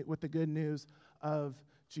with the good news of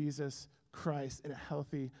Jesus Christ in a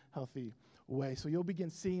healthy way. So you'll begin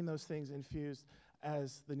seeing those things infused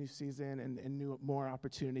as the new season and more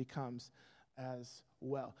opportunity comes as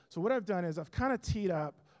well. So what I've done is I've kind of teed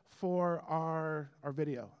up for our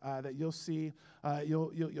video that you'll see.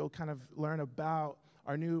 You'll kind of learn about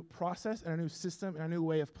our new process and our new system and our new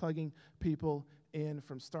way of plugging people in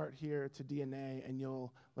from Start Here to DNA, and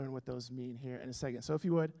you'll learn what those mean here in a second. So if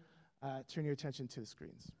you would, turn your attention to the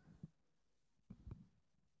screens.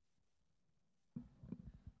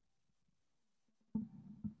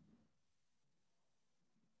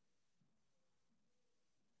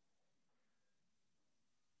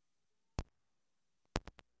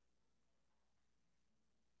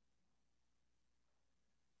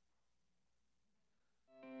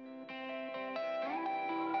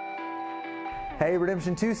 Hey,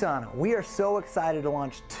 Redemption Tucson, we are so excited to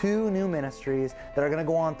launch 2 new ministries that are going to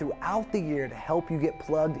go on throughout the year to help you get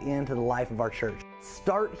plugged into the life of our church.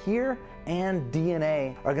 Start Here and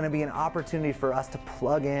DNA are going to be an opportunity for us to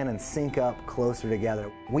plug in and sync up closer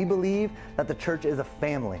together. We believe that the church is a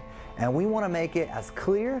family, and we want to make it as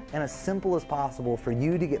clear and as simple as possible for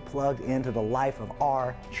you to get plugged into the life of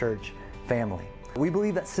our church family. We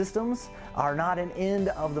believe that systems are not an end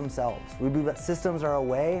of themselves. We believe that systems are a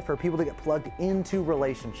way for people to get plugged into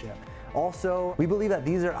relationship. Also, we believe that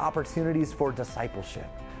these are opportunities for discipleship.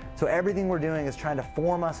 So everything we're doing is trying to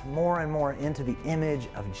form us more and more into the image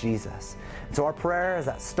of Jesus. And so our prayer is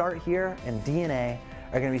that Start Here and DNA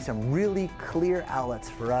are going to be some really clear outlets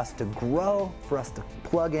for us to grow, for us to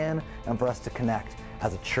plug in, and for us to connect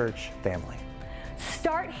as a church family.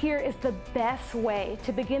 Start Here is the best way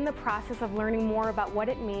to begin the process of learning more about what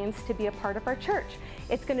it means to be a part of our church.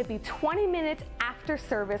 It's going to be 20 minutes after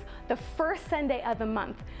service, the first Sunday of the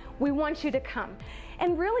month. We want you to come.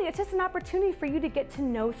 And really, it's just an opportunity for you to get to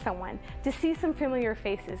know someone, to see some familiar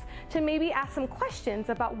faces, to maybe ask some questions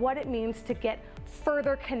about what it means to get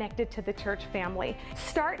further connected to the church family.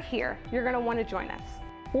 Start Here. You're going to want to join us.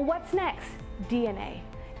 Well, what's next? DNA.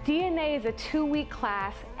 DNA is a 2-week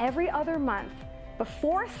class every other month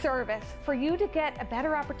before service for you to get a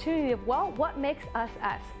better opportunity of, well, what makes us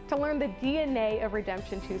us, to learn the DNA of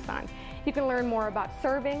Redemption Tucson. You can learn more about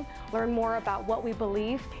serving, learn more about what we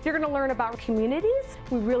believe. You're going to learn about communities.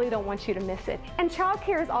 We really don't want you to miss it. And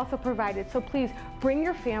childcare is also provided, so please bring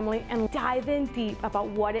your family and dive in deep about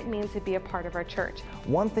what it means to be a part of our church.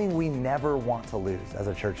 One thing we never want to lose as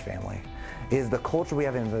a church family is the culture we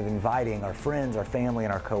have of inviting our friends, our family,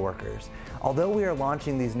 and our coworkers. Although we are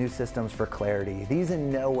launching these new systems for clarity, these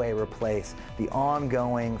in no way replace the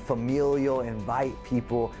ongoing familial invite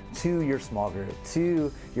people to your small group,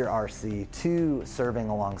 to your RC, to serving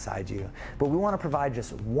alongside you. But we want to provide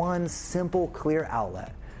just one simple, clear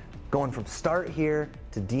outlet, going from Start Here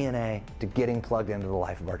to DNA to getting plugged into the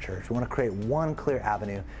life of our church. We want to create one clear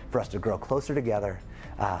avenue for us to grow closer together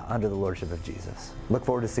under the lordship of Jesus. Look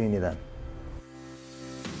forward to seeing you then.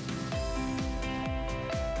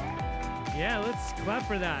 Yeah, let's clap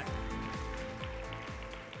for that.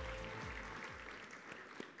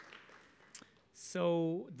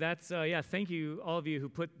 So that's, thank you, all of you who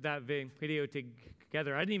put that video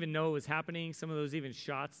together. I didn't even know it was happening. Some of those even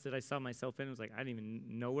shots that I saw myself in, was like, I didn't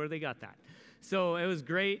even know where they got that. So it was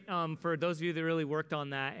great for those of you that really worked on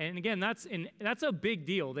that. And again, that's a big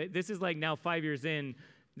deal. This is like now 5 years in.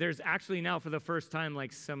 There's actually now for the first time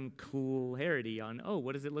like some clarity on,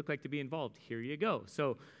 what does it look like to be involved? Here you go.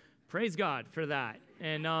 So Praise God for that.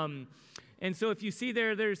 And so if you see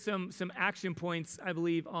there's some action points, I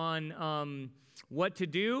believe, on what to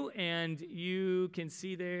do, and you can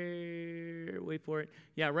see there, wait for it,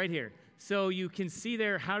 yeah, right here. So you can see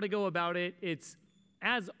there how to go about it. It's,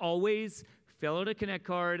 as always, fill out a Connect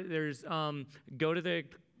card. There's, go to the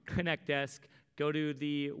Connect desk, go to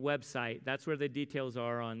the website. That's where the details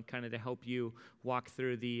are on kind of to help you walk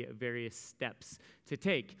through the various steps to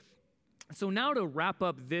take. So now to wrap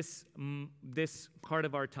up this part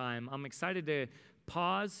of our time, I'm excited to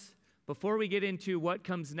pause before we get into what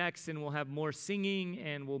comes next, and we'll have more singing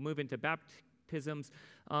and we'll move into baptisms.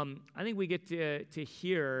 I think we get to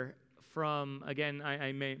hear from, again,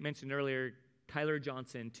 I mentioned earlier, Tyler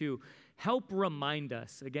Johnson, to help remind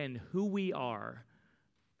us, again, who we are,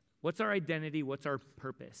 what's our identity, what's our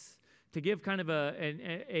purpose, to give kind of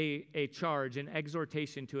a charge, an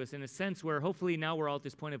exhortation to us in a sense where hopefully now we're all at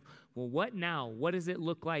this point of, well, what now? What does it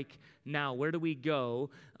look like now? Where do we go?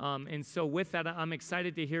 And so with that, I'm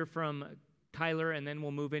excited to hear from Tyler, and then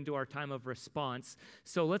we'll move into our time of response.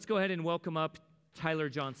 So let's go ahead and welcome up Tyler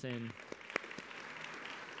Johnson.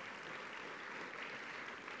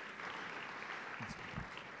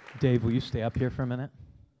 Dave, will you stay up here for a minute?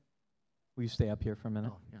 Will you stay up here for a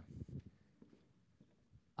minute? Oh, yeah.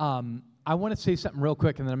 I want to say something real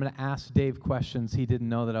quick, and then I'm going to ask Dave questions he didn't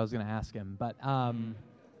know that I was going to ask him. But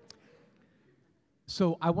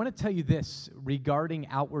so I want to tell you this regarding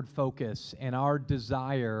outward focus and our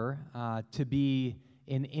desire to be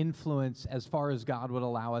an influence as far as God would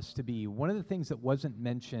allow us to be. One of the things that wasn't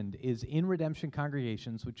mentioned is in Redemption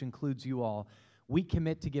congregations, which includes you all, we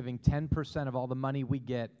commit to giving 10% of all the money we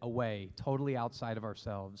get away, totally outside of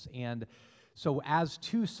ourselves. And so as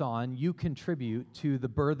Tucson, you contribute to the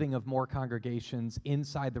birthing of more congregations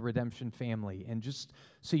inside the Redemption family. And just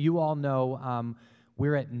so you all know,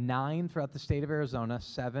 we're at 9 throughout the state of Arizona,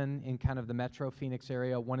 7 in kind of the metro Phoenix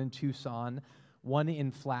area, 1 in Tucson, 1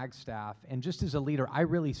 in Flagstaff. And just as a leader, I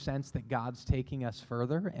really sense that God's taking us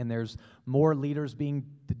further, and there's more leaders being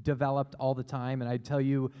developed all the time. And I tell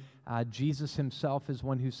you, Jesus himself is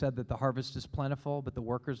one who said that the harvest is plentiful, but the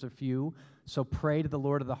workers are few. So pray to the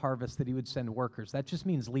Lord of the harvest that he would send workers. That just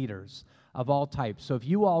means leaders of all types. So if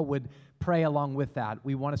you all would pray along with that,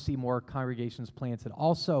 we want to see more congregations planted.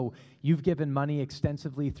 Also, you've given money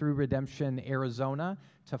extensively through Redemption Arizona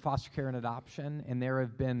to foster care and adoption, and there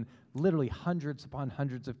have been literally hundreds upon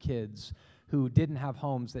hundreds of kids who didn't have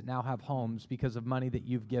homes that now have homes because of money that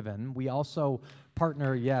you've given. We also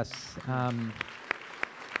partner,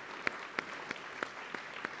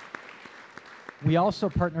 we also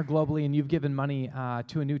partner globally, and you've given money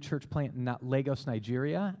to a new church plant in Lagos,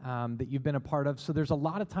 Nigeria, that you've been a part of. So there's a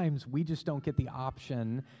lot of times we just don't get the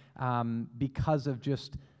option because of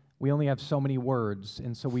just, we only have so many words.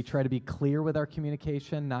 And so we try to be clear with our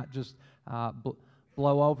communication, not just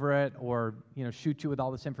blow over it or shoot you with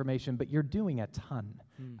all this information, but you're doing a ton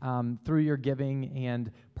through your giving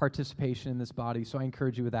and participation in this body. So I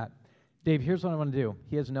encourage you with that. Dave, here's what I want to do.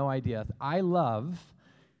 He has no idea. I love...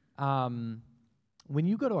 when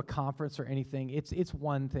you go to a conference or anything, it's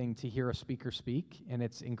one thing to hear a speaker speak, and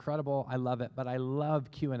it's incredible. I love it, but I love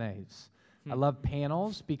Q&As. I love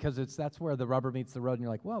panels because that's where the rubber meets the road, and you're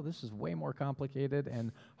like, well, this is way more complicated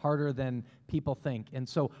and harder than people think. And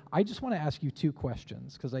so I just want to ask you 2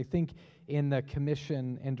 questions, because I think in the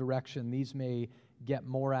commission and direction, these may get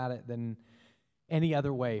more at it than any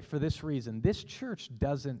other way. For this reason, this church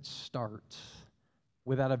doesn't start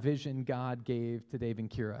without a vision God gave to Dave and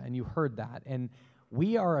Kira, and you heard that. And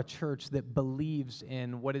we are a church that believes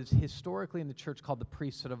in what is historically in the church called the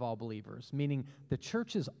priesthood of all believers, meaning the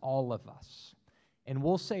church is all of us. And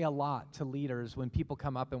we'll say a lot to leaders when people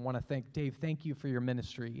come up and want to thank Dave, thank you for your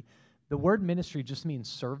ministry. The word ministry just means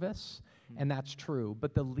service, and that's true.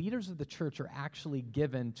 But the leaders of the church are actually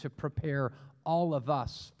given to prepare all of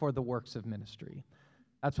us for the works of ministry.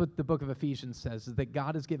 That's what the book of Ephesians says, is that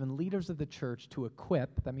God has given leaders of the church to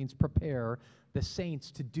equip, that means prepare, the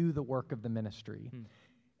saints to do the work of the ministry.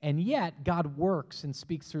 And yet, God works and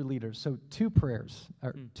speaks through leaders. So 2 prayers,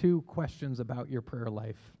 or 2 questions about your prayer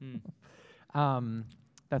life.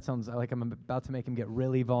 That sounds like I'm about to make him get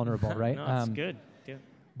really vulnerable, right? No, that's good. Yeah.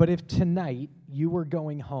 But if tonight you were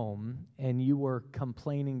going home and you were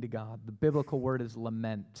complaining to God, the biblical word is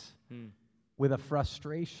lament, with a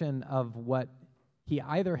frustration of what he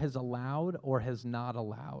either has allowed or has not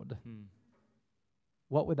allowed,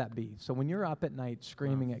 what would that be? So when you're up at night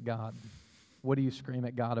screaming at God, what do you scream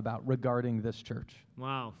at God about regarding this church?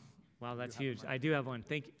 Wow, that's huge. I do have one.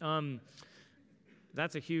 Thank you.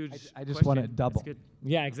 That's a huge I just question. want it double. That's good.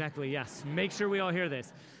 Yeah, exactly, yes. Make sure we all hear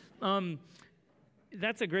this.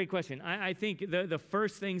 That's a great question. I think the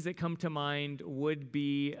first things that come to mind would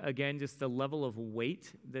be, again, just the level of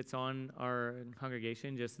weight that's on our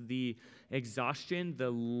congregation, just the exhaustion, the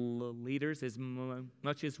leaders, as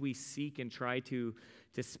much as we seek and try to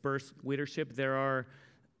disperse leadership, there are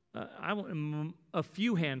a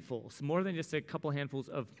few handfuls, more than just a couple handfuls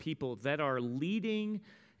of people that are leading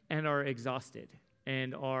and are exhausted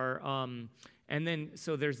and are... And then,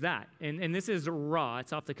 so there's that. And this is raw.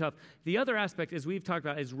 It's off the cuff. The other aspect, as we've talked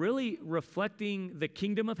about, is really reflecting the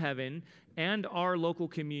kingdom of heaven and our local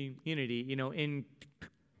community, in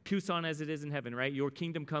Tucson as it is in heaven, right? Your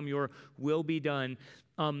kingdom come, your will be done.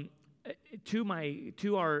 To my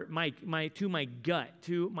gut,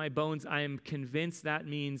 to my bones, I am convinced that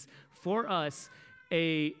means for us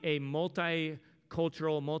a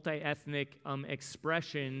multi-cultural, multi-ethnic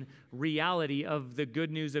expression, reality of the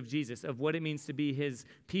good news of Jesus, of what it means to be his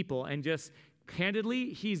people. And just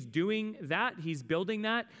candidly, he's doing that, he's building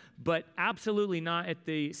that, but absolutely not at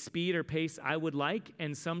the speed or pace I would like.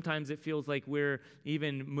 And sometimes it feels like we're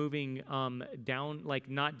even moving down, like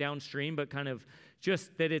not downstream, but kind of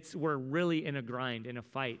just that we're really in a grind, in a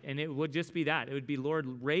fight. And it would just be that. It would be,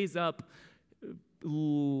 Lord, raise up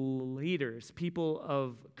leaders, people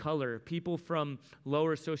of color, people from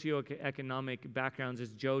lower socioeconomic backgrounds,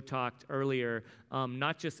 as Joe talked earlier,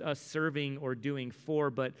 not just us serving or doing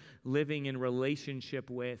for, but living in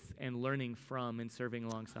relationship with and learning from and serving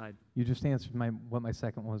alongside. You just answered what my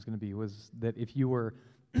second one was going to be, was that if you were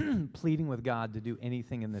pleading with God to do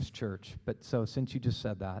anything in this church, but so since you just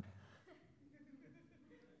said that,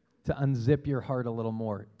 to unzip your heart a little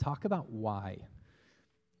more, talk about why.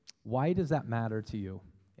 Why does that matter to you?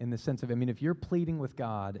 In the sense of, if you're pleading with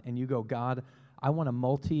God and you go, God, I want a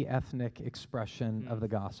multi-ethnic expression of the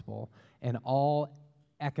gospel, and all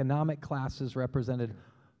economic classes represented,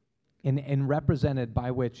 and represented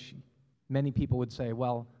by which many people would say,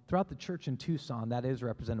 well, throughout the church in Tucson, that is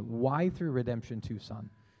represented. Why through Redemption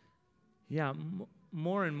Tucson? Yeah,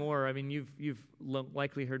 more and more. You've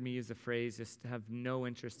likely heard me use the phrase, just to have no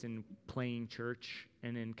interest in playing church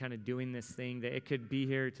and in kind of doing this thing that it could be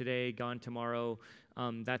here today, gone tomorrow.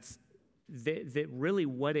 That's really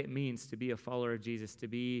what it means to be a follower of Jesus, to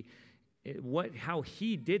be how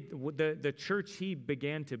he did the church he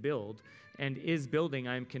began to build and is building.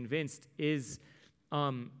 I'm convinced is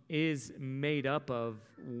made up of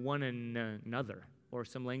one another, or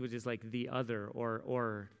some languages like the other,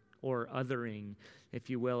 or othering, if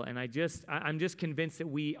you will. And I'm just convinced that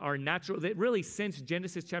we are natural, that really since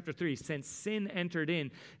Genesis chapter 3, since sin entered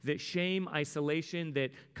in, that shame, isolation,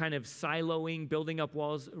 that kind of siloing, building up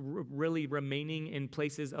walls, really remaining in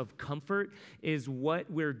places of comfort is what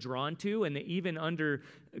we're drawn to. And that even under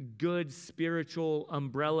good spiritual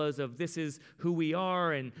umbrellas of this is who we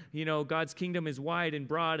are, and God's kingdom is wide and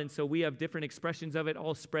broad, and so we have different expressions of it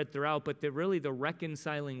all spread throughout, but that really the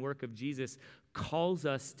reconciling work of Jesus calls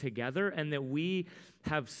us together, and that we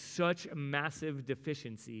have such massive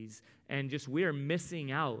deficiencies, and just we're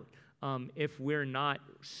missing out if we're not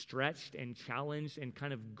stretched and challenged and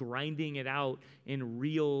kind of grinding it out in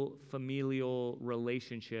real familial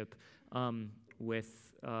relationship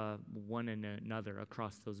with one another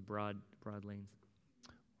across those broad lanes.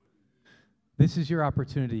 This is your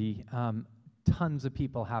opportunity. Tons of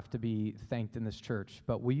people have to be thanked in this church,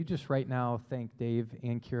 but will you just right now thank Dave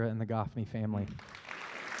and Kira and the Goffney family?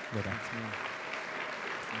 Thanks,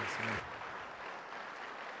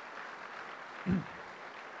 man.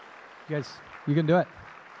 You guys, you can do it.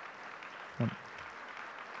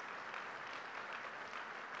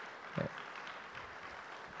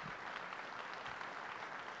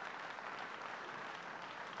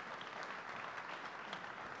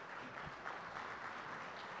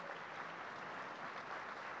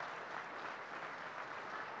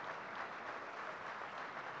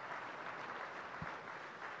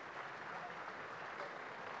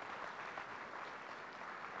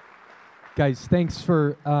 Guys, thanks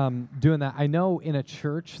for doing that. I know in a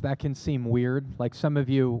church that can seem weird. Like some of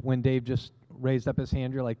you, when Dave just raised up his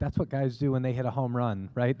hand, you're like, that's what guys do when they hit a home run,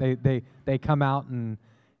 right? They come out and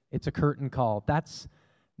it's a curtain call. That's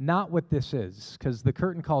not what this is, because the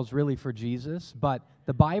curtain call is really for Jesus, but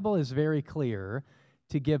the Bible is very clear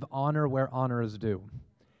to give honor where honor is due.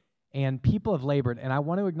 And people have labored, and I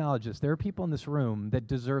want to acknowledge this. There are people in this room that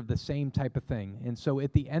deserve the same type of thing. And so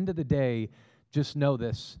at the end of the day, just know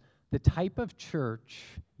this. The type of church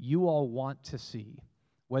you all want to see,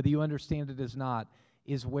 whether you understand it or not,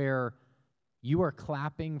 is where you are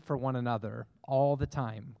clapping for one another all the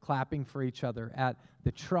time, clapping for each other at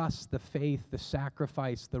the trust, the faith, the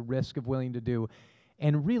sacrifice, the risk of willing to do,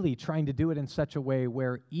 and really trying to do it in such a way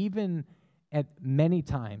where even at many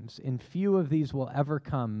times, and few of these will ever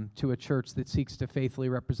come to a church that seeks to faithfully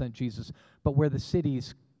represent Jesus, but where the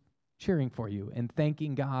city's cheering for you and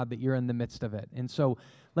thanking God that you're in the midst of it. And so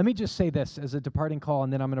let me just say this as a departing call,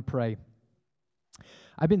 and then I'm going to pray.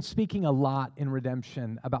 I've been speaking a lot in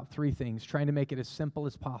Redemption about three things, trying to make it as simple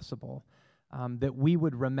as possible, that we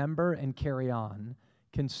would remember and carry on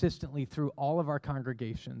consistently through all of our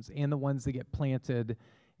congregations and the ones that get planted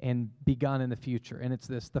and begun in the future. And it's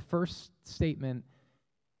this: the first statement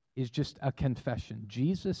is just a confession.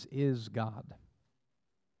 Jesus is God.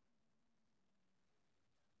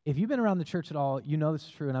 If you've been around the church at all, you know this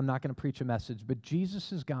is true, and I'm not going to preach a message, but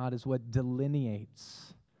Jesus is God is what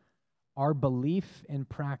delineates our belief and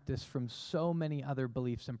practice from so many other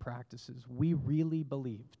beliefs and practices. We really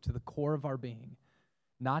believe to the core of our being,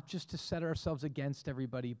 not just to set ourselves against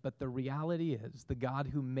everybody, but the reality is the God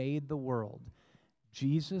who made the world,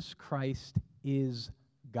 Jesus Christ, is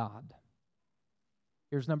God.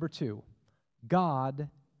 Here's number two. God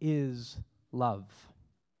is love.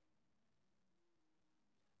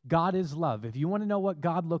 God is love. If you want to know what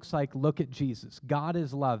God looks like, look at Jesus. God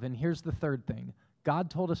is love. And here's the third thing. God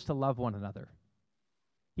told us to love one another.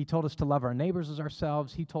 He told us to love our neighbors as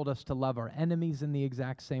ourselves. He told us to love our enemies in the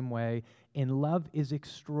exact same way. And love is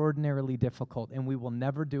extraordinarily difficult, and we will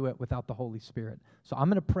never do it without the Holy Spirit. So I'm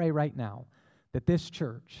going to pray right now that this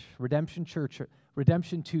church, Redemption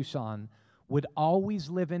Tucson, would always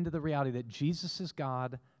live into the reality that Jesus is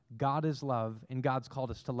God, God is love, and God's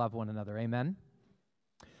called us to love one another. Amen?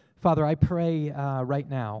 Father, I pray right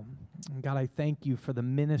now, God, I thank you for the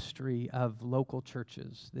ministry of local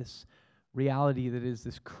churches, this reality that is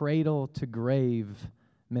this cradle-to-grave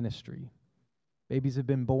ministry. Babies have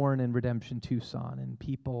been born in Redemption Tucson, and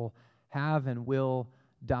people have and will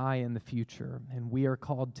die in the future, and we are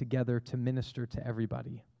called together to minister to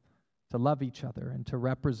everybody, to love each other, and to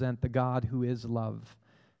represent the God who is love.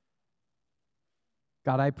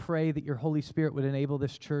 God, I pray that your Holy Spirit would enable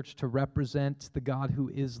this church to represent the God who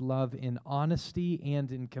is love in honesty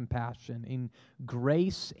and in compassion, in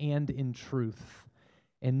grace and in truth,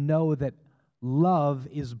 and know that love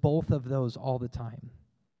is both of those all the time.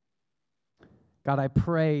 God, I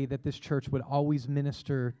pray that this church would always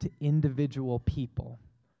minister to individual people,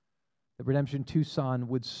 that Redemption Tucson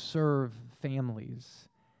would serve families.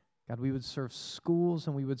 God, we would serve schools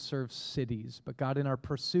and we would serve cities. But God, in our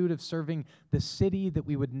pursuit of serving the city, that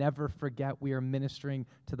we would never forget we are ministering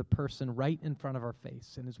to the person right in front of our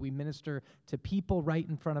face. And as we minister to people right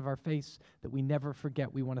in front of our face, that we never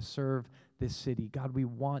forget we want to serve this city. God, we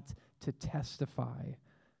want to testify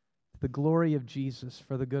the glory of Jesus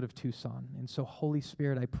for the good of Tucson. And so, Holy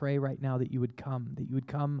Spirit, I pray right now that you would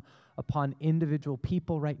come upon individual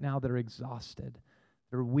people right now that are exhausted,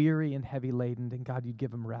 they're weary and heavy laden, and God, you'd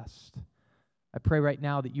give them rest. I pray right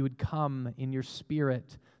now that you would come in your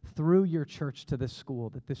Spirit through your church to this school,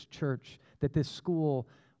 that this school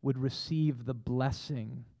would receive the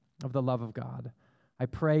blessing of the love of God. I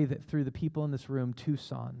pray that through the people in this room,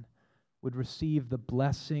 Tucson would receive the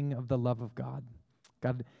blessing of the love of God.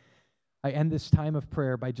 God, I end this time of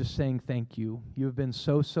prayer by just saying thank you. You have been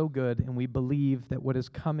so, so good, and we believe that what is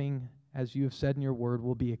coming, as you have said in your word,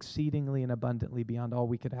 will be exceedingly and abundantly beyond all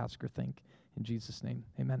we could ask or think. In Jesus' name,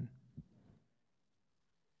 amen.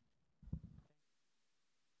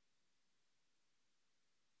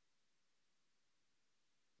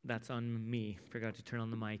 That's on me. Forgot to turn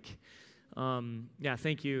on the mic.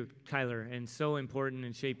 Thank you, Kyler. And so important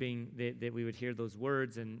in shaping that we would hear those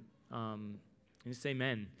words and just say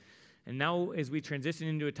amen. And now as we transition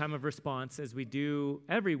into a time of response, as we do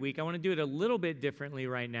every week, I want to do it a little bit differently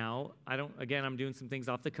right now. I'm doing some things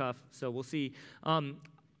off the cuff, so we'll see.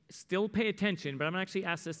 Still pay attention, but I'm going to actually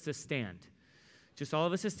ask us to stand. Just all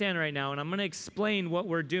of us to stand right now, and I'm going to explain what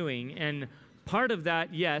we're doing. And part of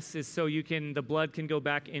that, yes, is so the blood can go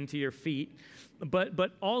back into your feet,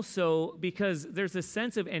 but also because there's a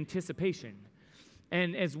sense of anticipation.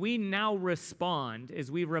 And as we now respond, as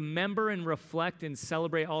we remember and reflect and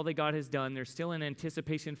celebrate all that God has done, there's still an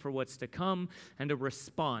anticipation for what's to come and a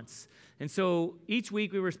response. And so each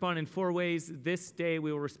week we respond in 4 ways. This day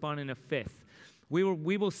we will respond in a 5th. We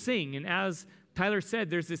will sing, and as Tyler said,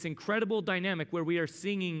 there's this incredible dynamic where we are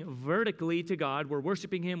singing vertically to God. We're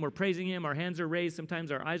worshiping Him. We're praising Him. Our hands are raised. Sometimes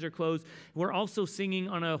our eyes are closed. We're also singing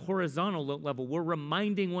on a horizontal level. We're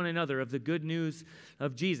reminding one another of the good news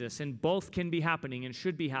of Jesus, and both can be happening and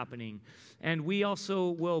should be happening. And we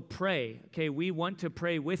also will pray. Okay, we want to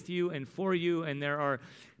pray with you and for you, and there are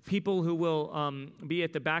people who will be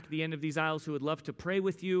at the back, the end of these aisles, who would love to pray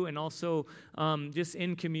with you, and also just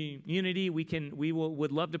in community,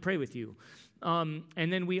 would love to pray with you. And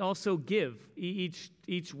then we also give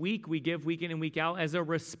each week. We give week in and week out as a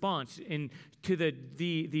response to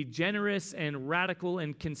the generous and radical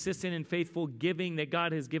and consistent and faithful giving that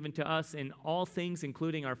God has given to us in all things,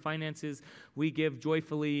 including our finances. We give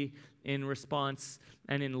joyfully in response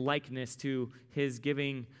and in likeness to His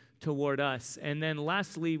giving toward us. And then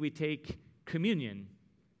lastly, we take communion.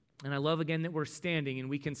 And I love again that we're standing and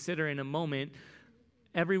we consider in a moment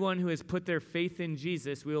everyone who has put their faith in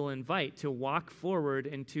Jesus, we will invite to walk forward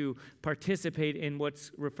and to participate in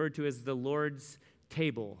what's referred to as the Lord's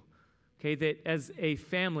table. Okay, that as a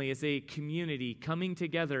family, as a community, coming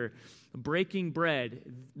together, breaking bread,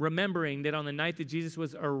 remembering that on the night that Jesus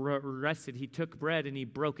was arrested, He took bread and He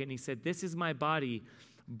broke it, and He said, "This is my body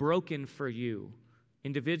broken for you,"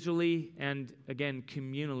 individually and, again,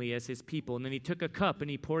 communally as His people. And then He took a cup and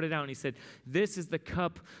He poured it out and He said, "This is the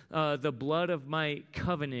cup, the blood of my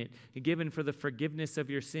covenant, given for the forgiveness of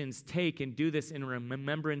your sins. Take and do this in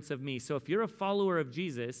remembrance of me." So if you're a follower of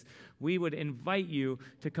Jesus, we would invite you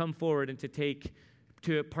to come forward and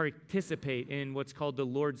to participate in what's called the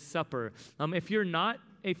Lord's Supper. If you're not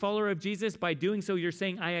a follower of Jesus, by doing so, you're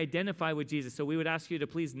saying, "I identify with Jesus." So we would ask you to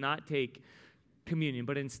please not take communion,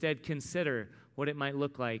 but instead consider what it might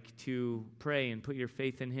look like to pray and put your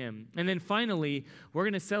faith in Him. And then finally, we're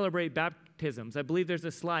going to celebrate baptisms. I believe there's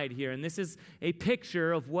a slide here, and this is a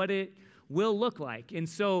picture of what it will look like. And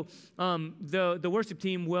so the worship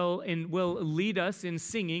team will lead us in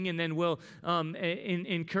singing, and then we'll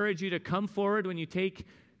encourage you to come forward when you take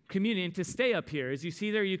communion to stay up here. As you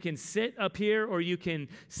see there, you can sit up here or you can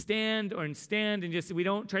stand and just, we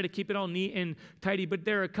don't try to keep it all neat and tidy, but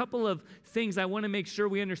there are a couple of things I want to make sure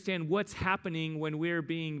we understand what's happening when we're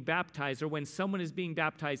being baptized or when someone is being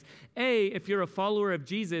baptized. If you're a follower of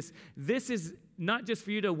Jesus, this is not just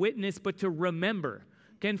for you to witness, but to remember.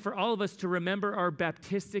 Again, for all of us to remember our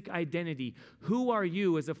baptistic identity. Who are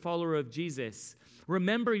you as a follower of Jesus?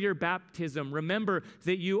 Remember your baptism. Remember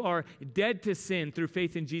that you are dead to sin through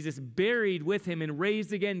faith in Jesus, buried with Him, and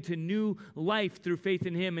raised again to new life through faith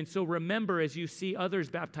in Him. And so remember as you see others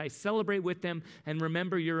baptized, celebrate with them, and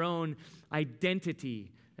remember your own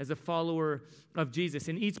identity as a follower of Jesus.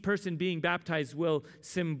 And each person being baptized will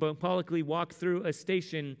symbolically walk through a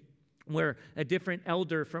station where a different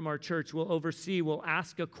elder from our church will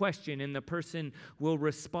ask a question, and the person will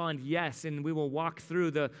respond yes, and we will walk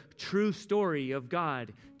through the true story of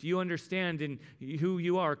God. Do you understand in who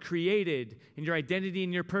you are, created, in your identity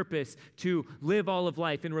and your purpose to live all of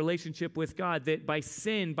life in relationship with God, that by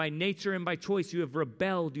sin, by nature, and by choice, you have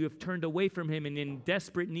rebelled, you have turned away from Him, and in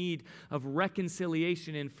desperate need of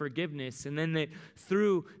reconciliation and forgiveness, and then that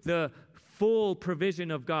through the full provision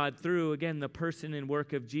of God, through, again, the person and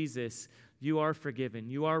work of Jesus, you are forgiven,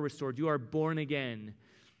 you are restored, you are born again.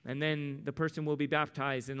 And then the person will be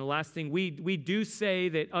baptized. And the last thing, we do say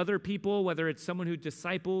that other people, whether it's someone who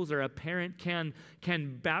disciples or a parent, can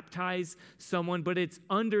baptize someone, but it's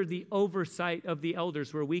under the oversight of the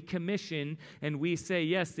elders, where we commission and we say,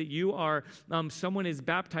 yes, that you are, someone is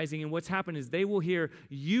baptizing, and what's happened is they will hear,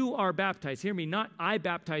 you are baptized. Hear me, not I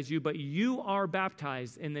baptize you, but you are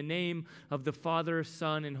baptized in the name of the Father,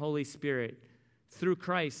 Son, and Holy Spirit, through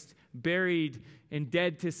Christ, buried and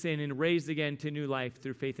dead to sin and raised again to new life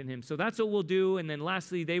through faith in Him. So that's what we'll do. And then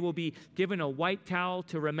lastly, they will be given a white towel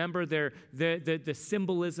to remember the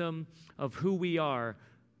symbolism of who we are,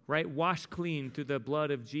 right? Washed clean through the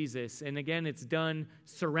blood of Jesus. And again, it's done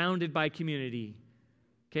surrounded by community.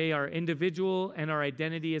 Okay, our individual and our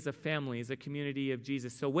identity as a family, as a community of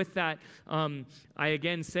Jesus. So with that, I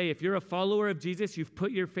again say, if you're a follower of Jesus, you've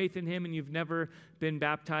put your faith in Him and you've never been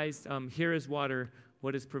baptized, here is water.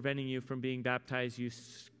 What is preventing you from being baptized? You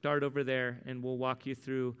start over there, and we'll walk you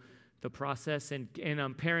through the process. And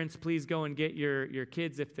parents, please go and get your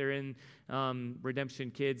kids if they're in Redemption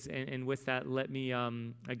Kids. And with that, let me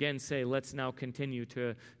again say, let's now continue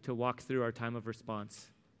to walk through our time of response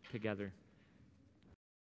together.